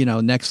next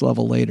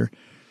level later.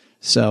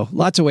 So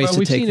lots of ways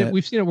to take that.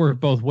 We've seen it work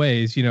both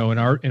ways. In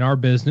our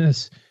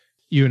business,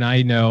 you and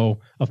I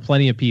know of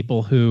plenty of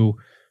people who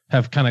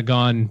have kind of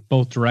gone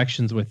both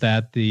directions with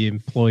that. The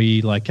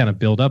employee kind of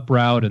build up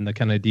route and the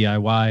kind of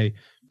DIY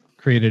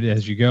created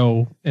as you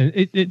go. And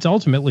it's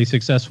ultimately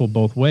successful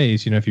both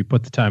ways, if you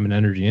put the time and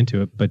energy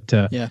into it. But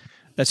yeah,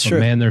 that's true.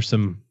 Man, there's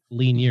some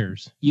lean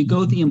years. You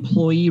go the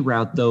employee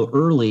route though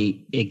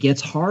early, it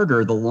gets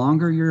harder. The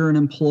longer you're an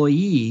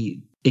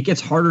employee, it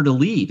gets harder to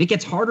leave. It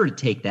gets harder to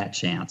take that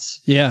chance.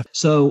 Yeah.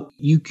 So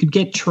you could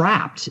get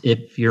trapped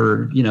if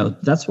you're,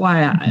 that's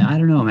why I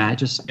don't know, man.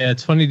 Yeah,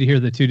 it's funny to hear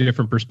the two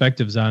different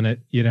perspectives on it,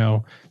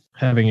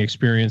 having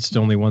experienced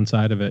only one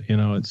side of it,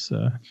 it's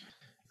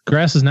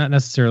grass is not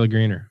necessarily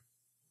greener.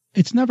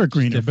 It's never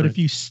greener, but if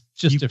you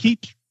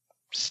keep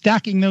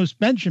stacking those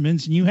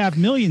Benjamins and you have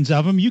millions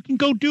of them, you can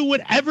go do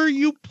whatever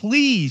you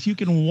please. You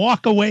can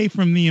walk away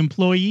from the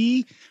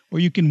employee, or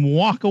you can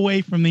walk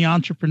away from the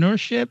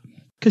entrepreneurship,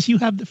 because you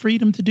have the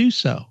freedom to do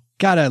so.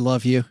 God, I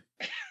love you.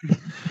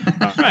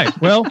 All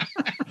right. Well,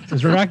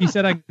 as Rocky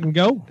said, I can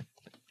go.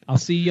 I'll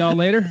see y'all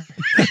later.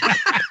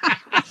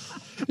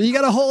 You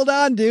got to hold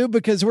on, dude,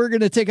 because we're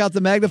going to take out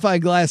the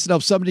magnifying glass and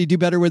help somebody do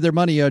better with their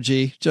money, OG.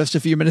 Just a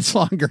few minutes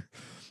longer.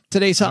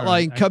 Today's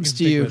hotline comes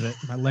to you.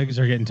 My legs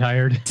are getting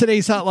tired.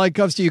 Today's hotline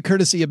comes to you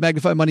courtesy of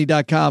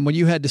MagnifyMoney.com. When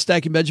you head to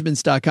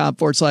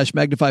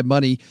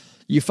stackingbenjamins.com/MagnifyMoney,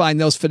 you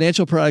find those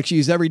financial products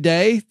used every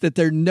day that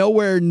they're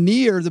nowhere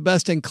near the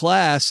best in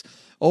class.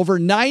 Over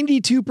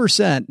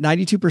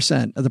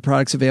 92% of the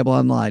products available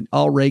online,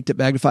 all raked at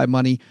Magnify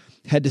Money.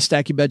 Head to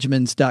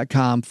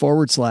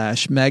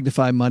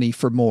stackingbenjamins.com/Magnify Money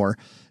for more.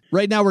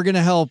 Right now, we're going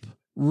to help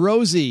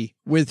Rosie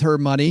with her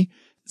money.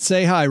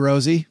 Say hi,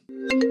 Rosie.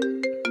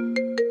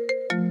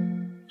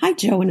 Hi,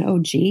 Joe and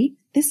OG.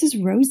 This is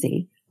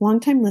Rosie,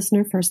 longtime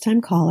listener, first-time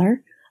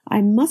caller.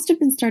 I must have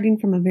been starting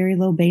from a very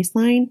low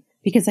baseline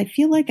because I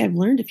feel like I've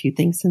learned a few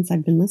things since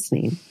I've been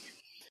listening.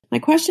 My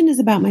question is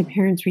about my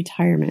parents'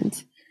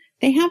 retirement.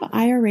 They have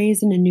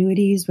IRAs and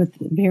annuities with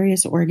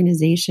various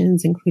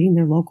organizations, including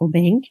their local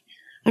bank.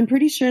 I'm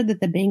pretty sure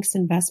that the bank's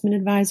investment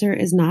advisor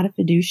is not a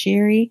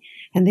fiduciary,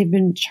 and they've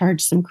been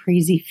charged some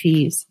crazy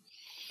fees.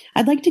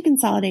 I'd like to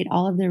consolidate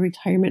all of their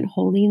retirement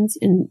holdings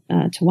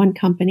to one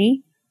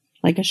company,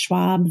 like a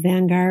Schwab,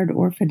 Vanguard,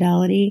 or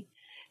Fidelity,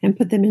 and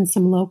put them in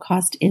some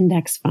low-cost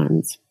index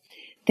funds.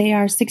 They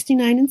are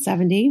 69 and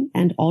 70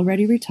 and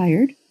already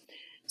retired,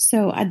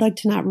 so I'd like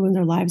to not ruin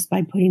their lives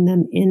by putting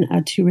them in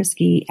a too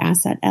risky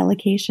asset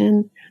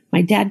allocation.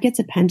 My dad gets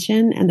a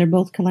pension, and they're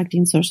both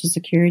collecting Social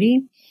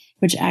Security,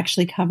 which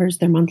actually covers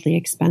their monthly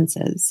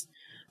expenses.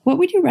 What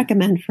would you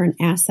recommend for an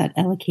asset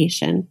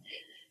allocation?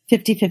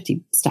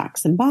 50-50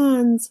 stocks and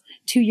bonds,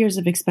 2 years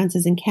of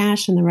expenses in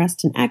cash and the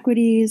rest in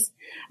equities.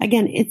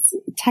 Again, it's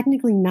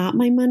technically not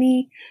my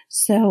money,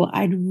 so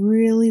I'd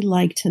really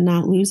like to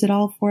not lose it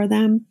all for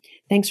them.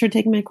 Thanks for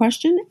taking my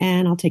question,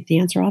 and I'll take the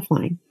answer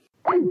offline.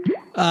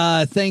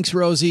 Thanks,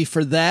 Rosie,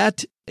 for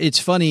that. It's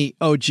funny,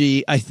 OG,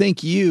 I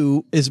think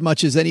you, as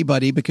much as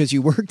anybody, because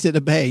you worked at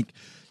a bank,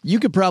 you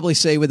could probably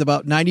say with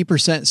about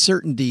 90%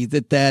 certainty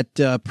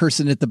that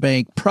person at the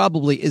bank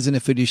probably isn't a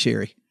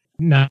fiduciary.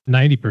 Not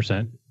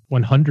 90%,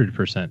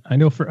 100%. I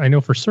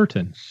know for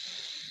certain.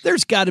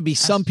 There's got to be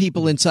some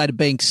people inside a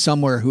bank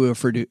somewhere who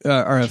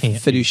are a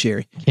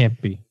fiduciary. Can't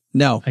be.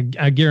 No.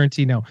 I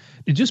guarantee no.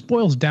 It just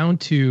boils down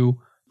to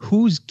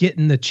who's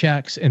getting the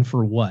checks and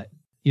for what.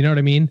 You know what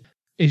I mean?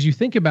 As you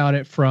think about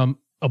it from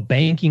a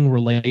banking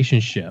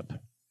relationship,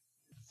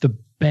 the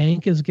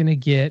bank is going to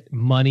get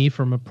money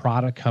from a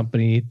product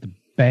company. The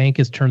bank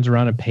turns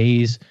around and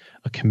pays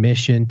a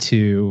commission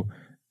to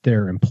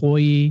their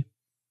employee.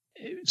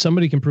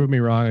 Somebody can prove me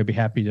wrong. I'd be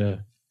happy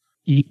to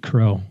eat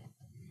crow.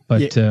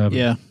 But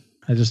yeah.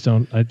 I just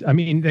don't. I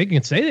mean, they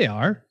can say they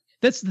are.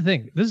 That's the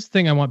thing. This is the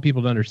thing I want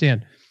people to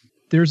understand.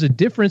 There's a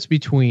difference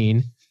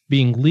between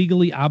being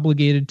legally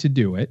obligated to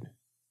do it,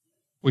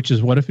 which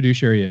is what a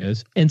fiduciary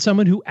is, and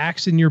someone who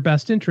acts in your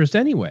best interest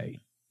anyway.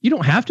 You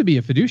don't have to be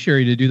a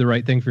fiduciary to do the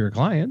right thing for your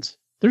clients.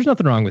 There's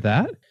nothing wrong with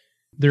that.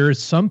 There are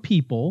some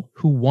people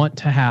who want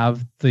to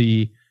have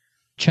the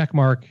check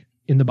mark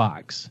in the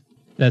box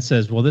that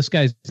says, well, this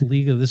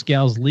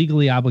gal's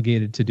legally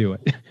obligated to do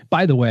it.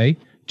 By the way,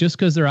 just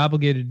because they're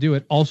obligated to do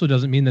it also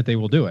doesn't mean that they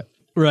will do it.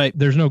 Right.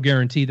 There's no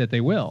guarantee that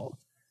they will.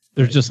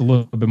 There's just a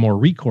little bit more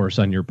recourse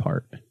on your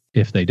part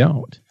if they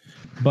don't.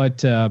 But,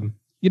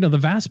 the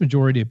vast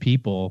majority of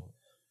people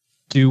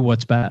do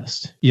what's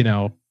best,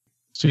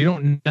 so you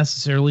don't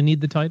necessarily need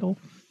the title,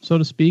 so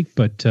to speak.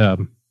 But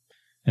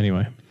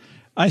anyway.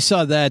 I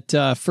saw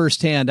that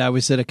firsthand. I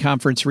was at a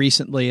conference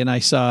recently and I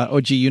saw,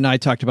 OG, you and I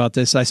talked about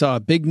this. I saw a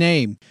big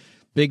name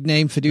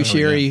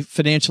fiduciary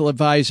financial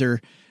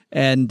advisor.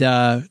 And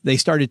they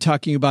started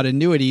talking about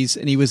annuities,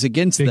 and he was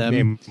against them.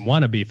 Big name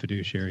wannabe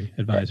fiduciary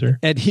advisor.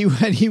 And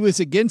he was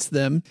against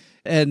them.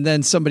 And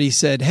then somebody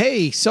said,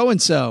 hey,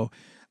 so-and-so,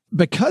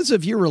 because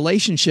of your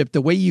relationship,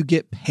 the way you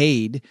get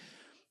paid,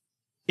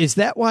 is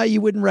that why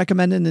you wouldn't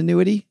recommend an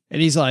annuity?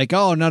 And he's like,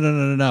 oh,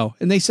 no.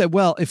 And they said,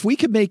 well, if we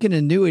could make an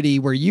annuity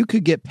where you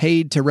could get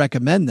paid to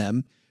recommend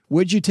them,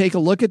 would you take a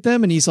look at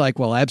them? And he's like,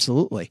 well,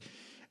 absolutely.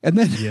 And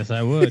then, yes,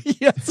 I would.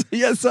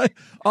 yes.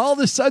 All of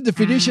a sudden, the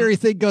fiduciary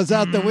thing goes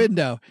out the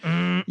window.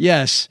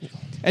 Yes.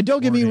 And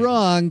don't get me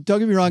wrong,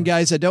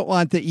 guys. I don't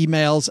want the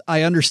emails.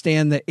 I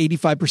understand that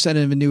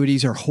 85% of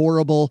annuities are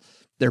horrible.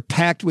 They're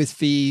packed with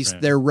fees.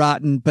 Right. They're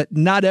rotten, but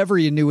not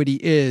every annuity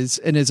is.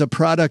 And as a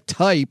product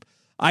type,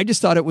 I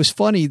just thought it was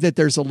funny that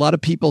there's a lot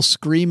of people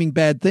screaming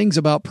bad things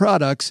about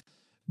products,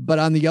 but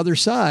on the other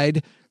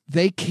side,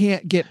 they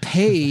can't get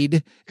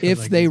paid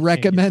if they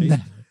recommend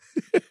them.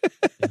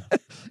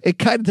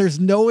 There's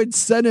no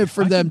incentive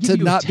for them to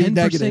not be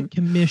negative.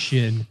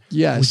 Commission.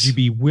 Yes. Would you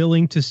be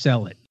willing to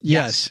sell it?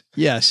 Yes.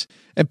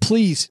 And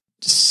please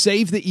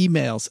save the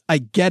emails. I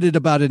get it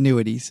about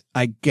annuities.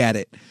 I get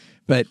it.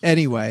 But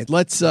anyway,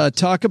 let's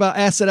talk about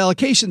asset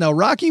allocation though.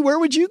 Rocky, where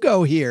would you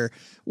go here?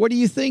 What are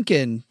you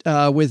thinking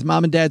with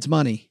mom and dad's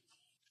money?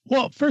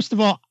 Well, first of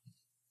all,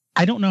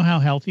 I don't know how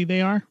healthy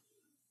they are.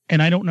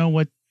 And I don't know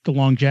what the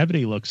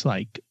longevity looks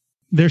like.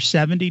 They're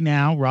 70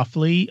 now,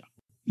 roughly.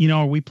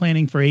 Are we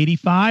planning for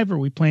 85? Are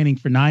we planning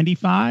for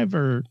 95?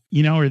 Or,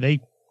 are they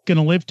going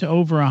to live to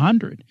over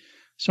 100?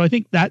 So I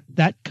think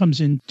that comes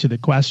into the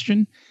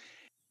question.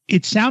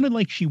 It sounded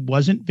like she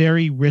wasn't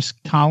very risk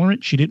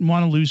tolerant. She didn't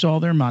want to lose all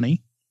their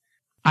money.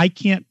 I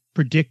can't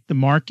predict the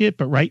market,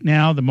 but right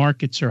now the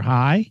markets are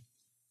high.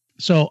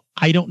 So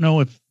I don't know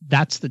if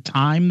that's the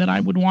time that I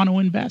would want to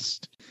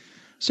invest.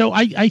 So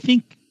I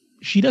think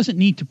she doesn't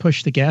need to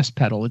push the gas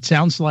pedal. It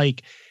sounds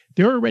like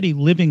they're already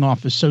living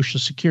off of Social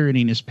Security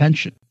and his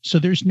pension. So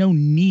there's no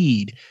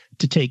need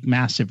to take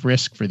massive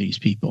risk for these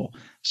people.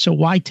 So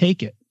why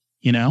take it?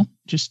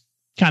 Just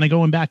kind of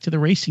going back to the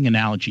racing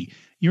analogy.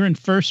 You're in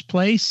first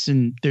place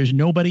and there's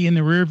nobody in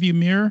the rearview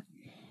mirror.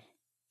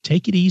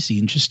 Take it easy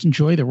and just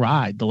enjoy the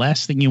ride. The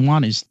last thing you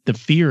want is the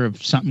fear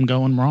of something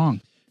going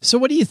wrong. So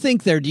what do you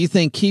think there? Do you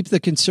think keep the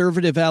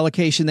conservative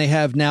allocation they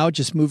have now,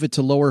 just move it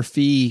to lower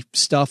fee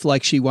stuff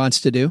like she wants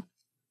to do?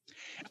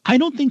 I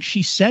don't think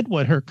she said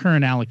what her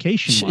current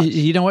allocation was.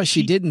 You know what?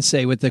 She didn't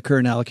say what the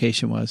current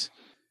allocation was.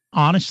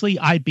 Honestly,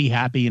 I'd be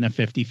happy in a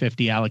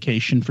 50-50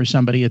 allocation for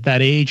somebody at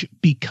that age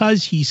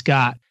because he's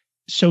got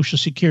Social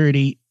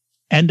Security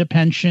and a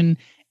pension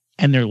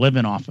and they're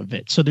living off of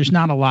it. So there's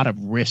not a lot of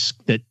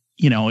risk that,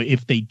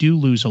 if they do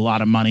lose a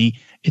lot of money,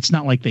 it's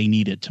not like they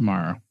need it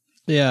tomorrow.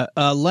 Yeah.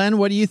 Len,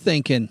 what are you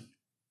thinking?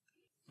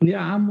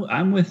 Yeah,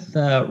 I'm with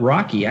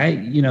Rocky.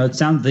 It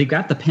sounds they've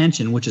got the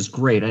pension, which is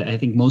great. I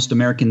think most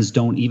Americans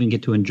don't even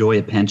get to enjoy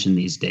a pension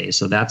these days,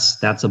 so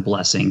that's a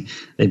blessing.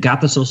 They've got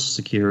the Social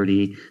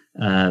Security,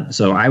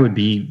 so I would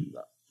be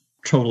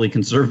totally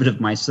conservative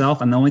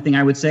myself. And the only thing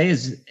I would say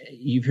is,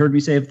 you've heard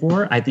me say it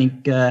before, I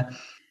think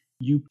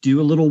you do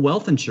a little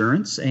wealth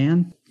insurance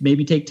and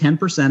maybe take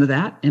 10% of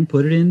that and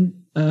put it in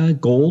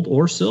gold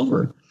or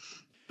silver,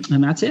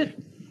 and that's it.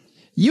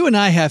 You and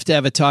I have to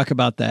have a talk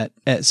about that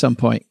at some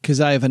point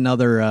because I have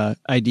another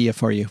idea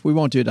for you. We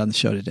won't do it on the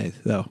show today,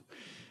 though.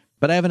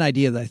 But I have an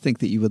idea that I think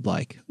that you would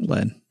like,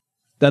 Len,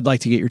 that I'd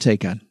like to get your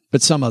take on,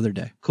 but some other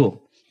day.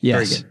 Cool.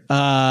 Yes.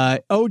 Very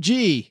good. OG.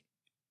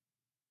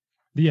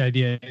 The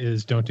idea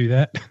is don't do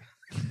that.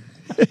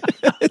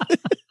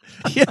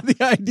 Yeah, the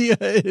idea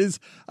is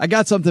I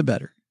got something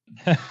better.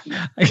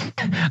 I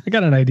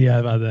got an idea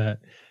about that.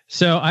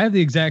 So I have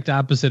the exact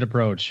opposite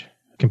approach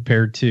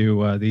compared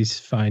to these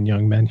fine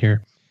young men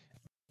here.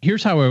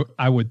 Here's how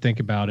I would think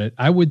about it.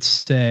 I would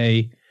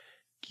say,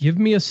 give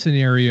me a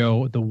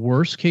scenario, the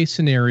worst case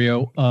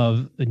scenario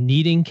of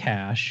needing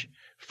cash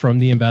from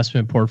the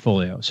investment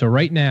portfolio. So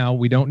right now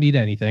we don't need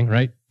anything,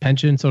 right?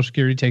 Pension, Social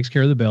Security takes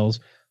care of the bills.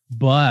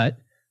 But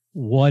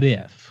what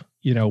if,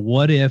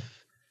 what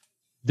if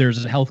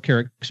there's a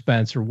healthcare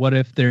expense, or what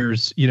if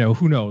there's,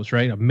 who knows,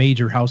 right? A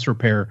major house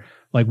repair.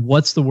 Like,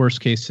 what's the worst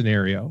case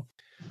scenario?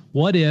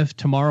 What if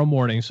tomorrow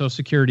morning Social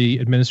Security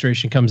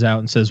Administration comes out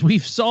and says,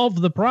 we've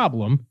solved the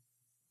problem.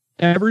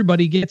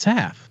 Everybody gets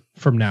half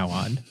from now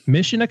on.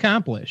 Mission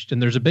accomplished.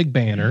 And there's a big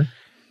banner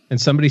and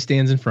somebody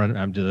stands in front.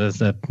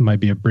 That might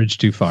be a bridge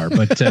too far,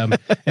 but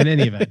in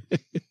any event.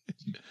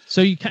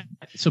 So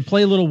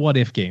play a little what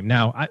if game.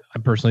 Now, I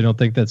personally don't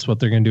think that's what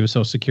they're going to do with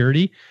Social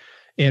Security.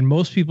 And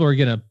most people are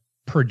going to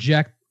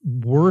project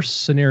worse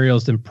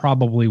scenarios than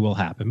probably will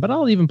happen, but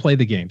I'll even play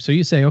the game. So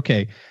you say,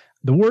 okay,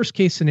 the worst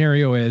case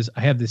scenario is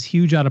I have this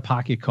huge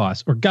out-of-pocket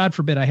cost, or God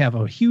forbid, I have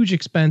a huge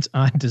expense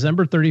on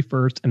December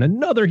 31st and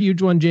another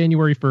huge one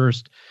January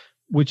 1st,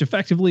 which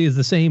effectively is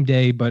the same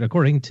day, but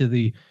according to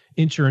the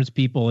insurance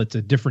people, it's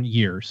a different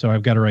year. So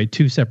I've got to write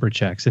two separate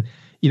checks and,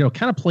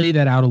 kind of play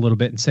that out a little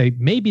bit and say,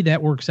 maybe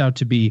that works out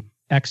to be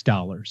X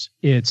dollars.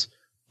 It's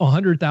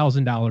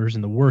 $100,000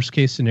 in the worst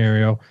case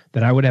scenario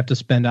that I would have to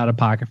spend out of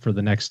pocket for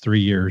the next 3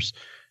 years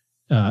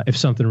if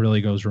something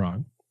really goes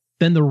wrong.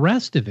 Then the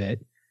rest of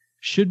it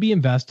should be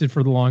invested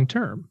for the long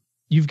term.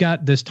 You've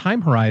got this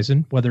time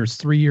horizon, whether it's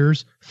 3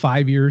 years,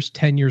 5 years,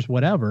 10 years,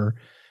 whatever,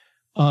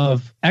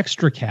 of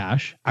extra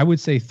cash. I would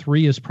say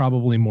 3 is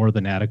probably more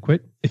than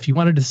adequate. If you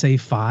wanted to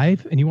save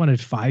 5 and you wanted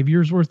 5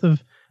 years worth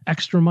of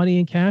extra money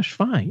in cash,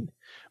 fine.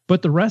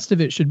 But the rest of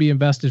it should be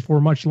invested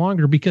for much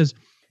longer, because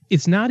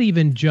it's not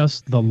even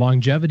just the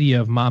longevity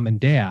of mom and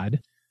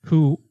dad,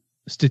 who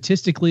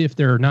statistically, if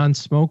they're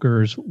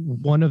non-smokers,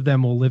 one of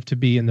them will live to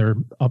be in their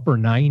upper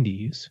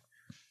 90s.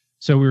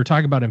 So we were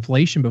talking about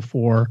inflation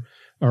before,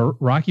 or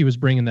Rocky was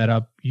bringing that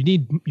up. You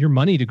need your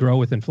money to grow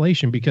with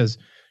inflation because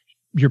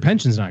your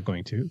pension's not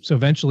going to. So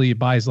eventually it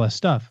buys less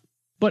stuff.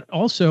 But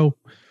also,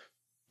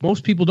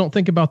 most people don't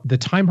think about the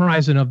time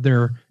horizon of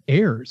their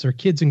heirs, their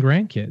kids and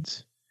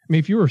grandkids. I mean,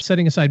 if you were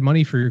setting aside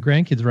money for your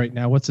grandkids right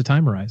now, what's the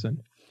time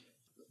horizon?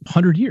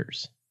 100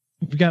 years.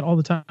 You've got all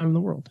the time in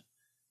the world.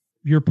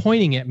 You're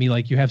pointing at me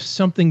like you have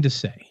something to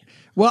say.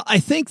 Well, I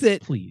think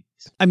that, please.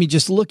 I mean,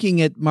 just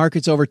looking at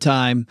markets over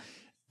time,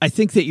 I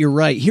think that you're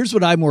right. Here's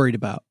what I'm worried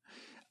about.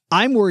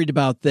 I'm worried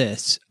about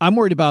this. I'm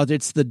worried about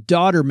it's the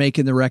daughter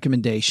making the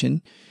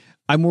recommendation.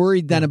 I'm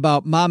worried then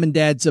about mom and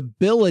dad's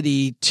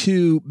ability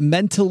to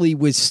mentally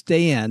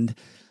withstand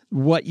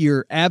what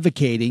you're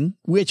advocating,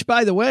 which,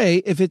 by the way,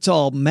 if it's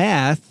all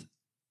math,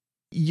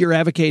 you're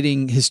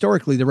advocating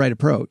historically the right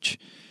approach.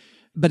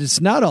 But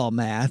it's not all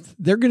math.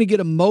 They're going to get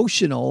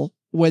emotional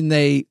when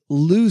they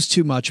lose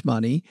too much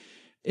money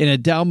in a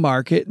down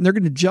market, and they're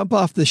going to jump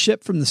off the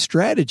ship from the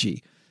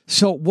strategy.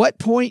 So at what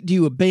point do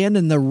you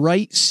abandon the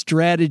right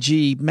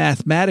strategy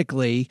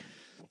mathematically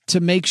to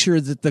make sure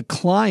that the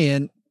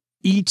client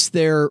eats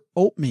their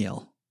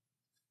oatmeal?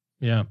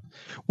 Yeah.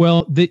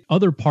 Well, the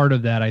other part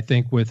of that, I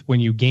think, with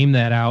when you game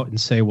that out and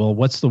say, well,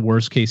 what's the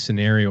worst case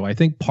scenario? I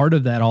think part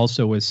of that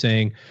also is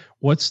saying,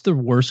 what's the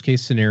worst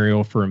case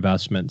scenario for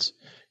investments?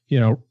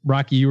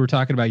 Rocky, you were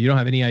talking about, you don't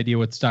have any idea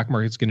what the stock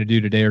market's going to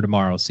do today or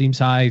tomorrow. Seems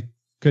high,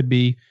 could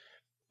be.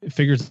 It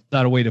figures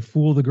out a way to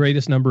fool the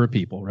greatest number of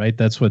people, right?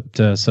 That's what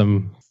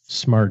some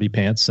smarty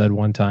pants said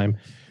one time.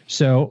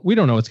 So we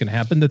don't know what's going to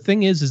happen. The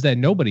thing is that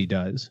nobody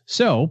does.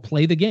 So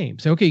play the game.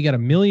 So, okay, you got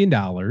 $1 million.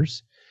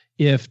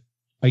 If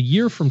a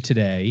year from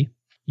today,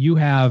 you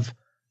have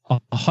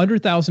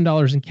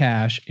 $100,000 in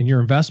cash and your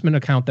investment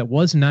account that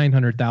was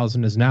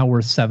 $900,000 is now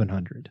worth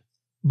 $700,000.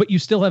 But you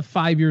still have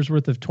 5 years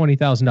worth of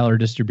 $20,000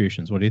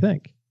 distributions. What do you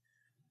think?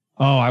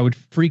 Oh, I would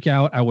freak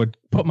out. I would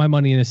put my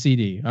money in a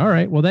CD. All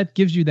right. Well, that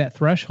gives you that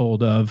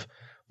threshold of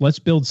let's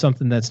build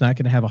something that's not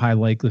going to have a high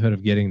likelihood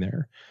of getting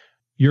there.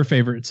 Your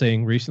favorite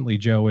saying recently,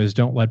 Joe, is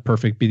don't let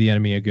perfect be the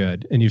enemy of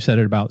good. And you've said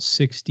it about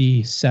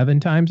 67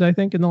 times, I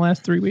think, in the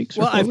last 3 weeks.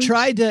 Well, I've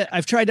tried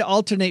to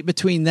alternate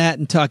between that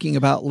and talking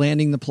about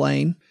landing the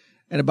plane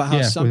and about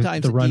how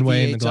sometimes the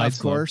runway and the glide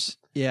glide course. slope.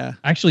 Yeah.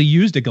 I actually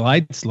used a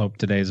glide slope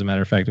today, as a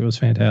matter of fact. It was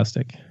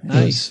fantastic.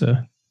 Nice. It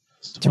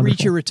was, to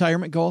reach your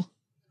retirement goal?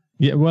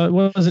 Yeah, well, it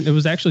wasn't. It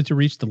was actually to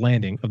reach the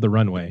landing of the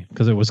runway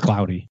because it was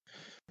cloudy.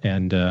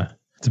 And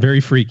it's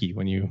very freaky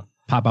when you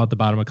pop out the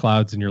bottom of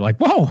clouds and you're like,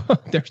 whoa,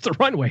 there's the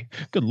runway.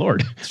 Good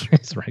Lord.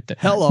 It's right there.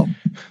 Hello.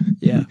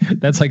 Yeah.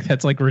 That's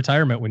like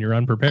retirement when you're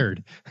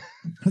unprepared.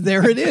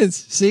 There it is.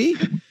 See,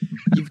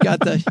 you got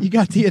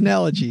the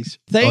analogies.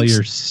 Thanks. All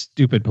your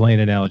stupid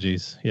plane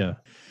analogies. Yeah.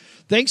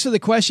 Thanks for the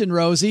question,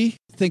 Rosie.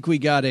 I think we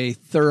got a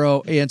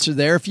thorough answer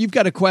there. If you've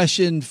got a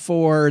question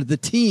for the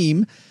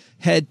team,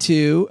 head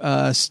to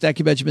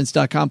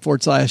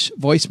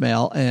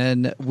stackingbenjamins.com/voicemail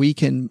and we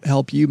can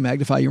help you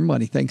magnify your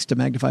money. Thanks to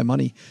Magnify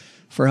Money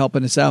for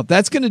helping us out.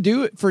 That's going to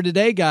do it for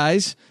today,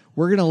 guys.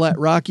 We're going to let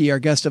Rocky, our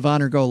guest of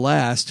honor, go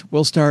last.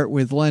 We'll start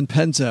with Len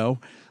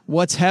Penzo.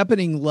 What's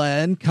happening,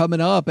 Len, coming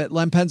up at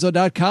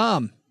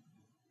lenpenzo.com?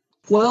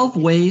 12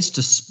 ways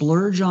to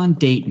splurge on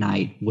date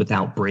night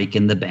without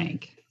breaking the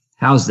bank.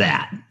 How's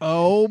that?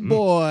 Oh,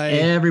 boy.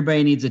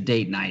 Everybody needs a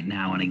date night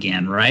now and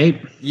again,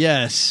 right?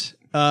 Yes.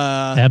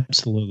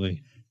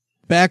 Absolutely.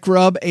 Back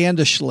rub and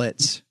a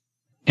Schlitz.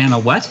 And a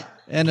what?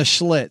 And a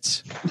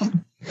Schlitz.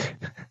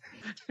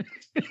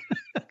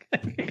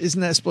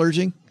 Isn't that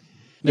splurging?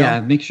 No? Yeah,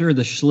 make sure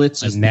the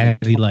Schlitz is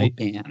natty light.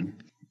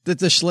 That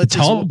the Schlitz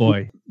tall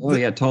boy. Oh,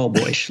 yeah, tall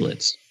boy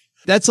Schlitz.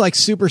 That's like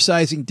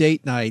supersizing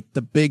date night,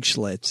 the big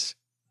Schlitz.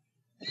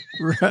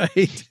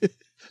 Right.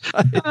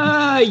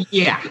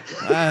 Yeah.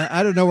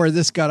 I don't know where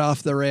this got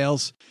off the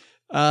rails.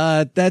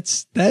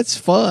 That's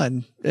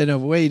fun in a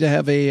way to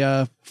have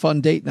a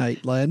fun date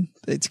night, Len.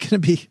 It's going to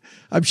be,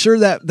 I'm sure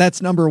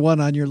that's number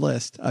one on your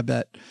list, I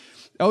bet.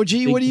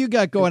 OG, what do you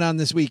got going on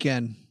this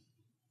weekend?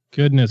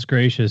 Goodness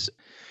gracious.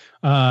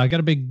 I got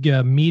a big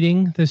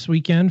meeting this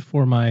weekend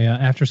for my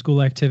after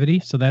school activity.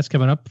 So that's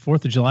coming up.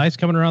 4th of July is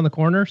coming around the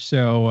corner.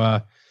 So,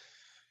 a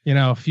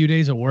few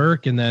days of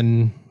work and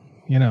then,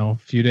 a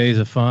few days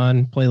of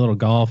fun, play a little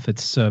golf.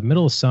 It's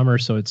middle of summer.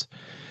 So it's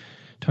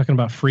talking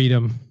about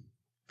freedom.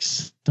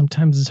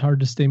 Sometimes it's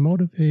hard to stay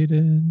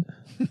motivated.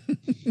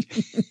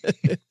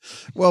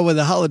 Well, with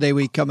the holiday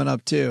week coming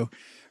up too.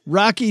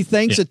 Rocky,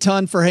 thanks a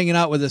ton for hanging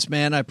out with us,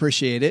 man. I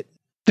appreciate it.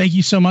 Thank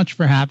you so much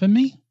for having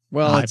me.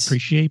 Well, I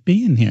appreciate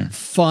being here.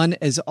 Fun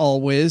as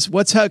always.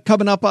 What's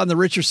coming up on the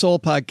Richer Soul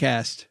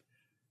podcast?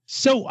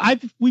 So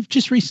we've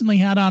just recently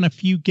had on a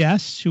few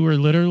guests who are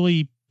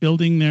literally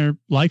building their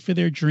life of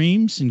their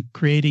dreams and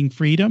creating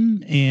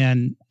freedom.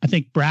 And I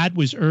think Brad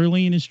was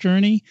early in his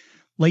journey,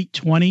 late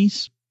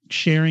 20s,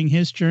 sharing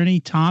his journey.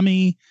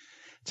 Tommy's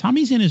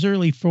in his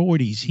early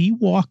 40s. He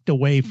walked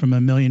away from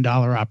 $1 million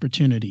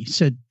opportunity,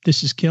 said,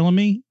 this is killing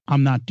me.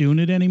 I'm not doing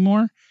it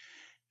anymore.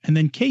 And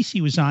then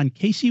Casey was on.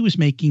 Casey was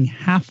making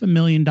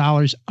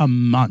 $500,000 a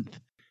month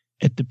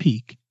at the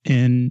peak.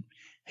 And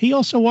he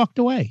also walked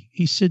away.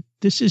 He said,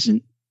 this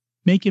isn't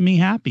making me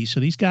happy. So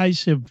these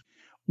guys have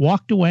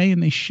walked away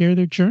and they share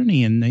their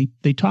journey and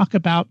they talk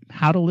about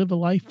how to live a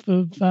life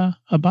of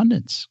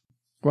abundance.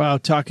 Wow.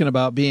 Talking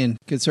about being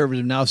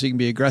conservative now so you can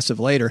be aggressive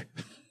later.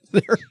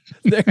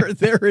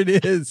 there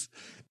it is.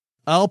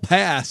 I'll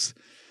pass.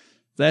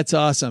 That's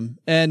awesome.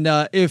 And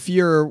if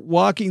you're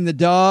walking the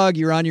dog,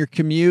 you're on your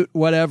commute,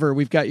 whatever,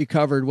 we've got you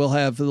covered. We'll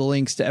have the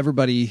links to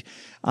everybody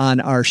on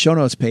our show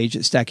notes page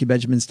at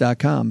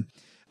stackingbenjamins.com.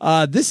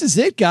 This is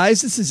it,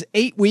 guys. This is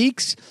 8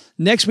 weeks.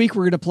 Next week,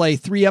 we're going to play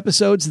 3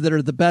 episodes that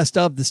are the best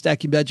of the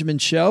Stacking Benjamin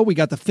show. We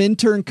got the Fin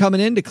turn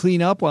coming in to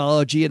clean up while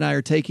OG and I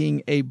are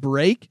taking a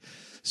break.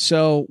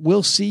 So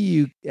we'll see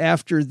you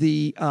after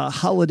the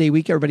holiday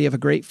week. Everybody have a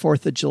great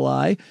 4th of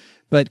July.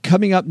 But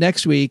coming up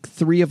next week,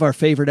 3 of our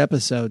favorite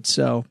episodes.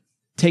 So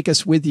take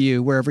us with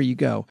you wherever you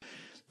go.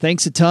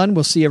 Thanks a ton.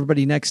 We'll see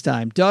everybody next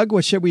time. Doug,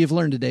 what should we have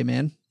learned today,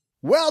 man?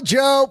 Well,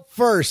 Joe,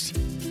 first,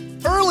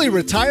 early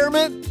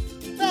retirement?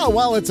 Now,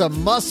 while it's a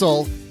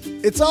muscle,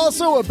 it's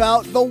also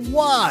about the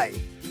why.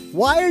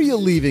 Why are you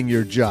leaving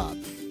your job?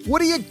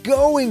 What are you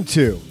going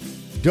to?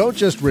 Don't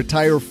just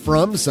retire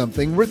from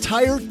something,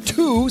 retire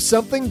to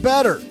something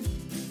better.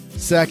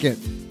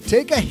 Second,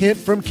 take a hint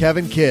from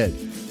Kevin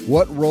Kidd.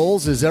 What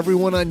roles is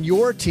everyone on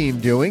your team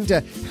doing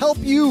to help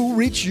you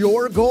reach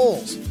your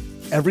goals?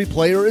 Every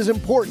player is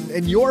important,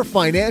 and your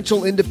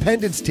financial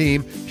independence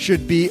team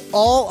should be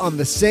all on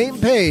the same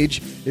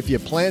page if you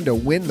plan to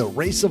win the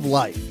race of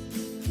life.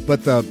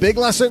 But the big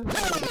lesson?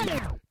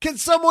 Can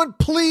someone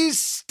please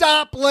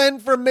stop Len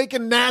from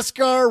making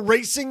NASCAR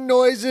racing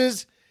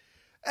noises?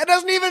 It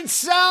doesn't even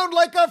sound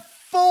like a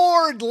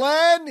Ford,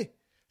 Len. It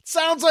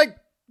sounds like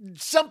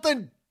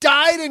something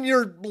died in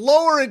your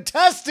lower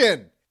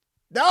intestine.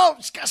 No,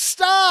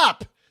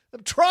 stop.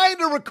 I'm trying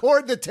to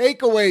record the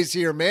takeaways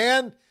here,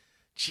 man.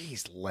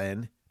 Jeez,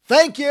 Len.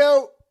 Thank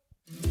you.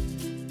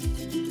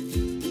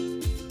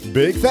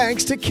 Big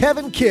thanks to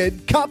Kevin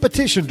Kidd,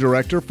 competition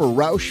director for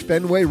Roush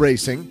Fenway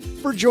Racing,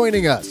 for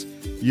joining us.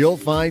 You'll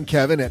find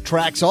Kevin at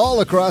tracks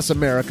all across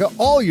America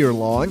all year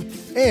long,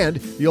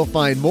 and you'll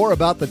find more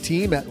about the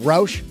team at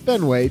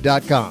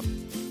RoushFenway.com.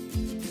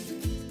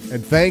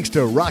 And thanks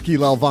to Rocky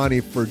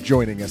Lalvani for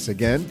joining us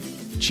again.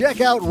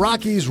 Check out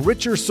Rocky's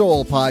Richer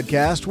Soul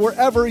podcast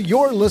wherever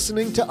you're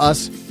listening to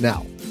us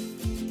now.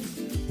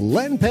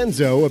 Len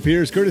Penzo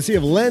appears courtesy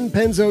of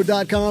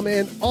lenpenzo.com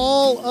and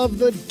all of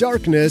the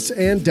darkness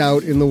and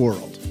doubt in the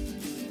world.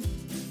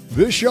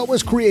 This show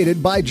was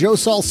created by Joe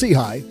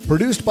Saul-Sehy,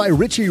 produced by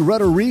Richie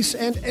Rutter-Reese,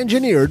 and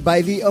engineered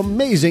by the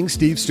amazing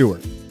Steve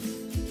Stewart.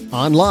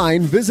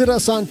 Online, visit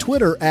us on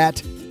Twitter at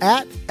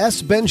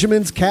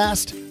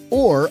 @SBenjaminsCast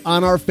or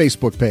on our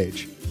Facebook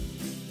page.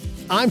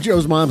 I'm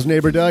Joe's mom's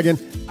neighbor, Doug, and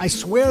I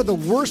swear the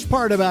worst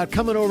part about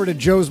coming over to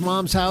Joe's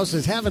mom's house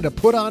is having to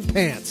put on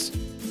pants.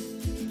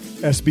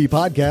 SB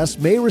Podcasts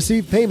may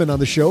receive payment on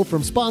the show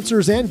from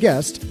sponsors and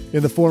guests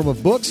in the form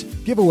of books,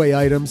 giveaway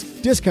items,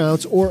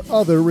 discounts, or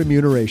other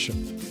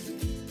remuneration.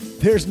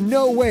 There's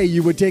no way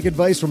you would take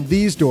advice from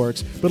these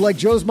dorks, but like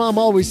Joe's mom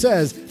always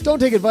says, don't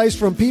take advice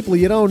from people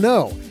you don't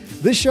know.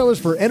 This show is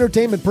for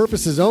entertainment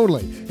purposes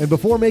only, and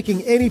before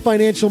making any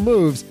financial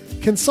moves,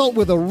 consult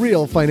with a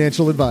real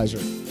financial advisor.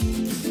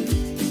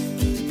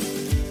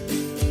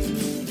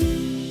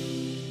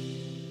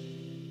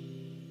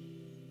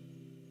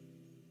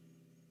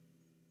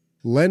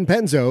 Len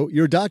Penzo,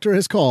 your doctor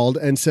has called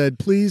and said,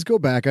 please go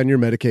back on your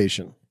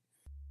medication.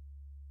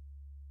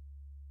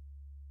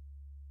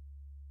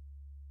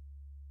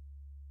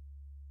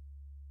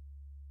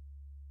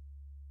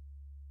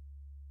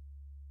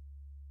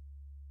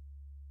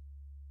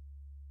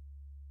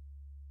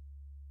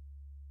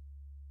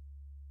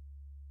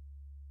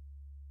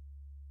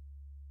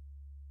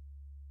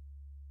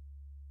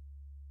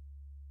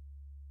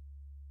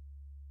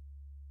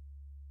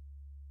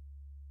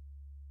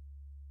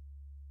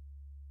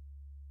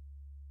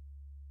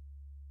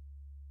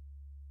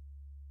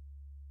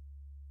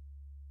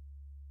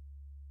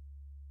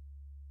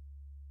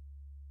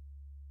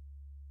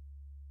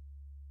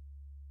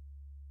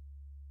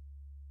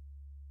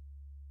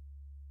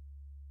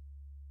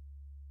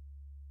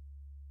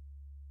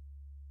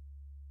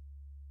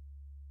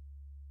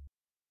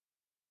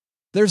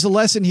 There's a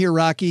lesson here,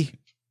 Rocky.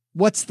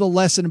 What's the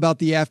lesson about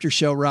the after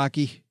show,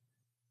 Rocky?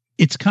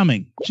 It's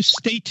coming. Just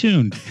stay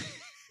tuned.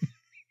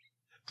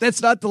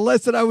 That's not the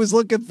lesson I was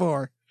looking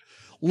for.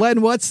 Len,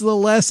 what's the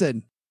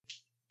lesson?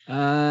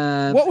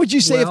 What would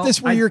you say if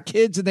this were your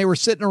kids and they were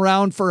sitting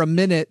around for a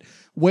minute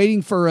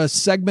waiting for a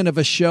segment of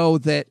a show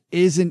that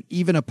isn't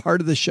even a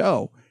part of the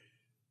show?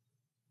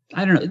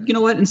 I don't know. You know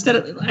what? I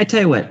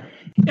tell you what,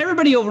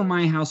 everybody over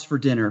my house for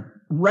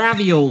dinner,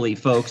 ravioli,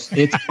 folks.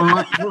 It's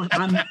on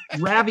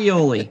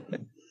ravioli.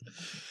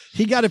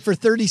 He got it for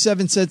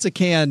 37 cents a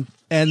can,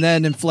 and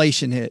then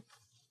inflation hit.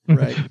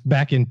 Right.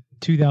 Back in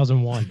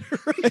 2001.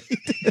 Right.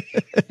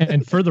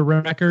 And for the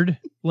record,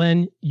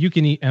 Len, you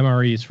can eat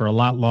MREs for a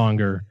lot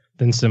longer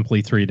than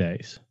simply 3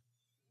 days.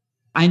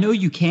 I know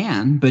you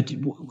can, but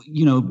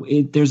you know,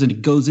 there's a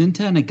goes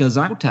into and a goes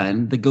out,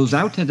 and the goes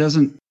out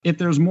doesn't. If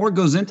there's more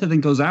goes into than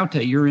goes out,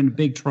 you're in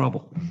big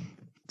trouble.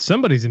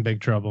 Somebody's in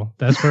big trouble.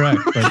 That's correct.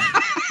 But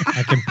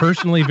I can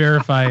personally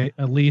verify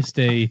at least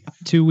a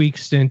 2-week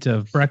stint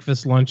of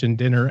breakfast, lunch, and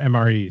dinner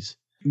MREs.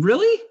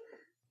 Really?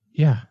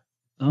 Yeah.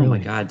 Oh really.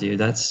 My God, dude,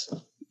 that's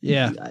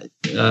yeah.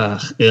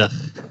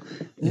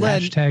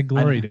 Hashtag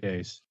glory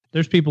days.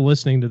 There's people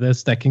listening to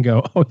this that can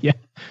go, oh yeah,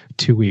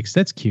 2 weeks.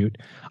 That's cute.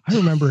 I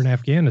remember in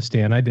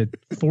Afghanistan, I did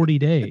 40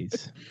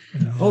 days.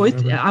 You know,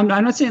 I'm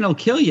not saying it'll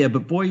kill you,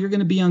 but boy, you're going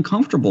to be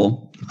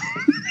uncomfortable.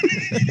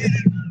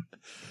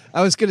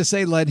 I was going to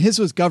say, Len, his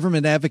was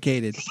government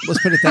advocated.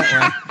 Let's put it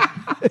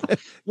that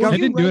way. I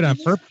didn't do it on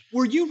purpose.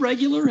 Were you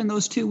regular in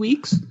those 2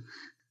 weeks?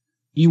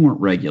 You weren't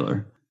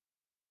regular.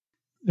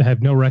 I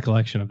have no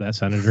recollection of that,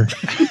 Senator.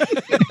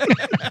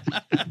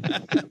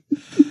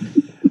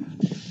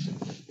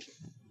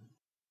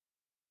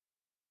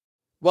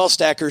 Well,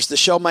 Stackers, the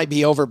show might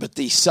be over, but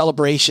the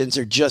celebrations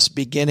are just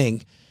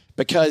beginning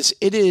because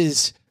it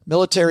is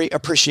Military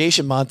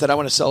Appreciation Month, and I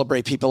want to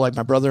celebrate people like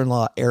my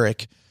brother-in-law,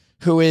 Eric,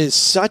 who is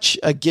such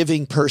a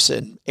giving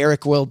person.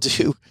 Eric will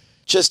do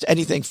just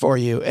anything for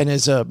you. And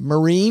as a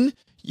Marine,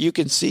 you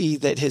can see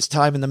that his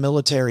time in the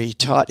military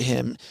taught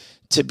him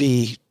to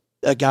be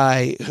a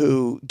guy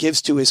who gives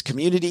to his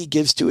community,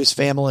 gives to his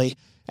family,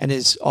 and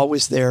is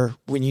always there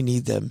when you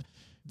need them.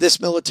 This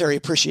Military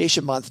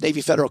Appreciation Month, Navy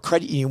Federal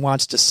Credit Union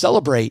wants to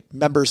celebrate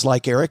members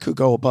like Eric who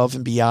go above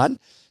and beyond.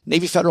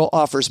 Navy Federal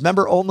offers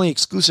member-only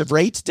exclusive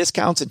rates,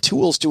 discounts, and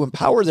tools to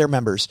empower their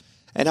members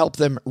and help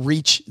them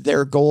reach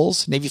their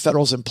goals. Navy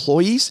Federal's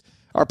employees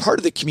are part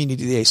of the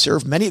community they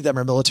serve. Many of them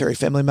are military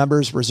family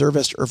members,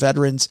 reservists, or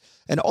veterans,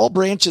 and all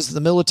branches of the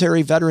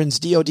military, veterans,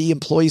 DOD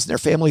employees, and their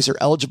families are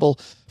eligible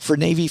for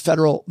Navy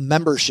Federal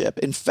membership.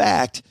 In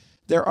fact,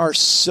 there are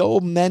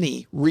so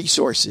many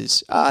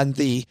resources on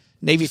the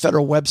Navy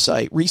Federal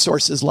website,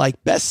 resources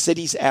like Best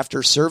Cities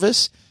After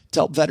Service to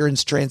help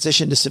veterans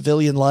transition to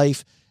civilian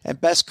life, and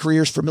Best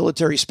Careers for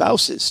Military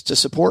Spouses to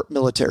support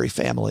military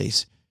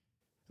families.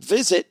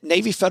 Visit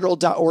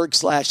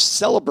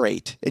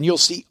NavyFederal.org/celebrate, and you'll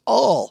see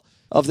all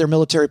of their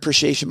Military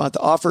Appreciation Month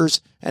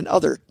offers and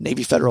other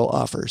Navy Federal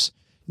offers.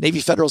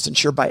 Navy Federal is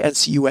insured by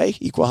NCUA,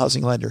 Equal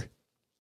Housing Lender.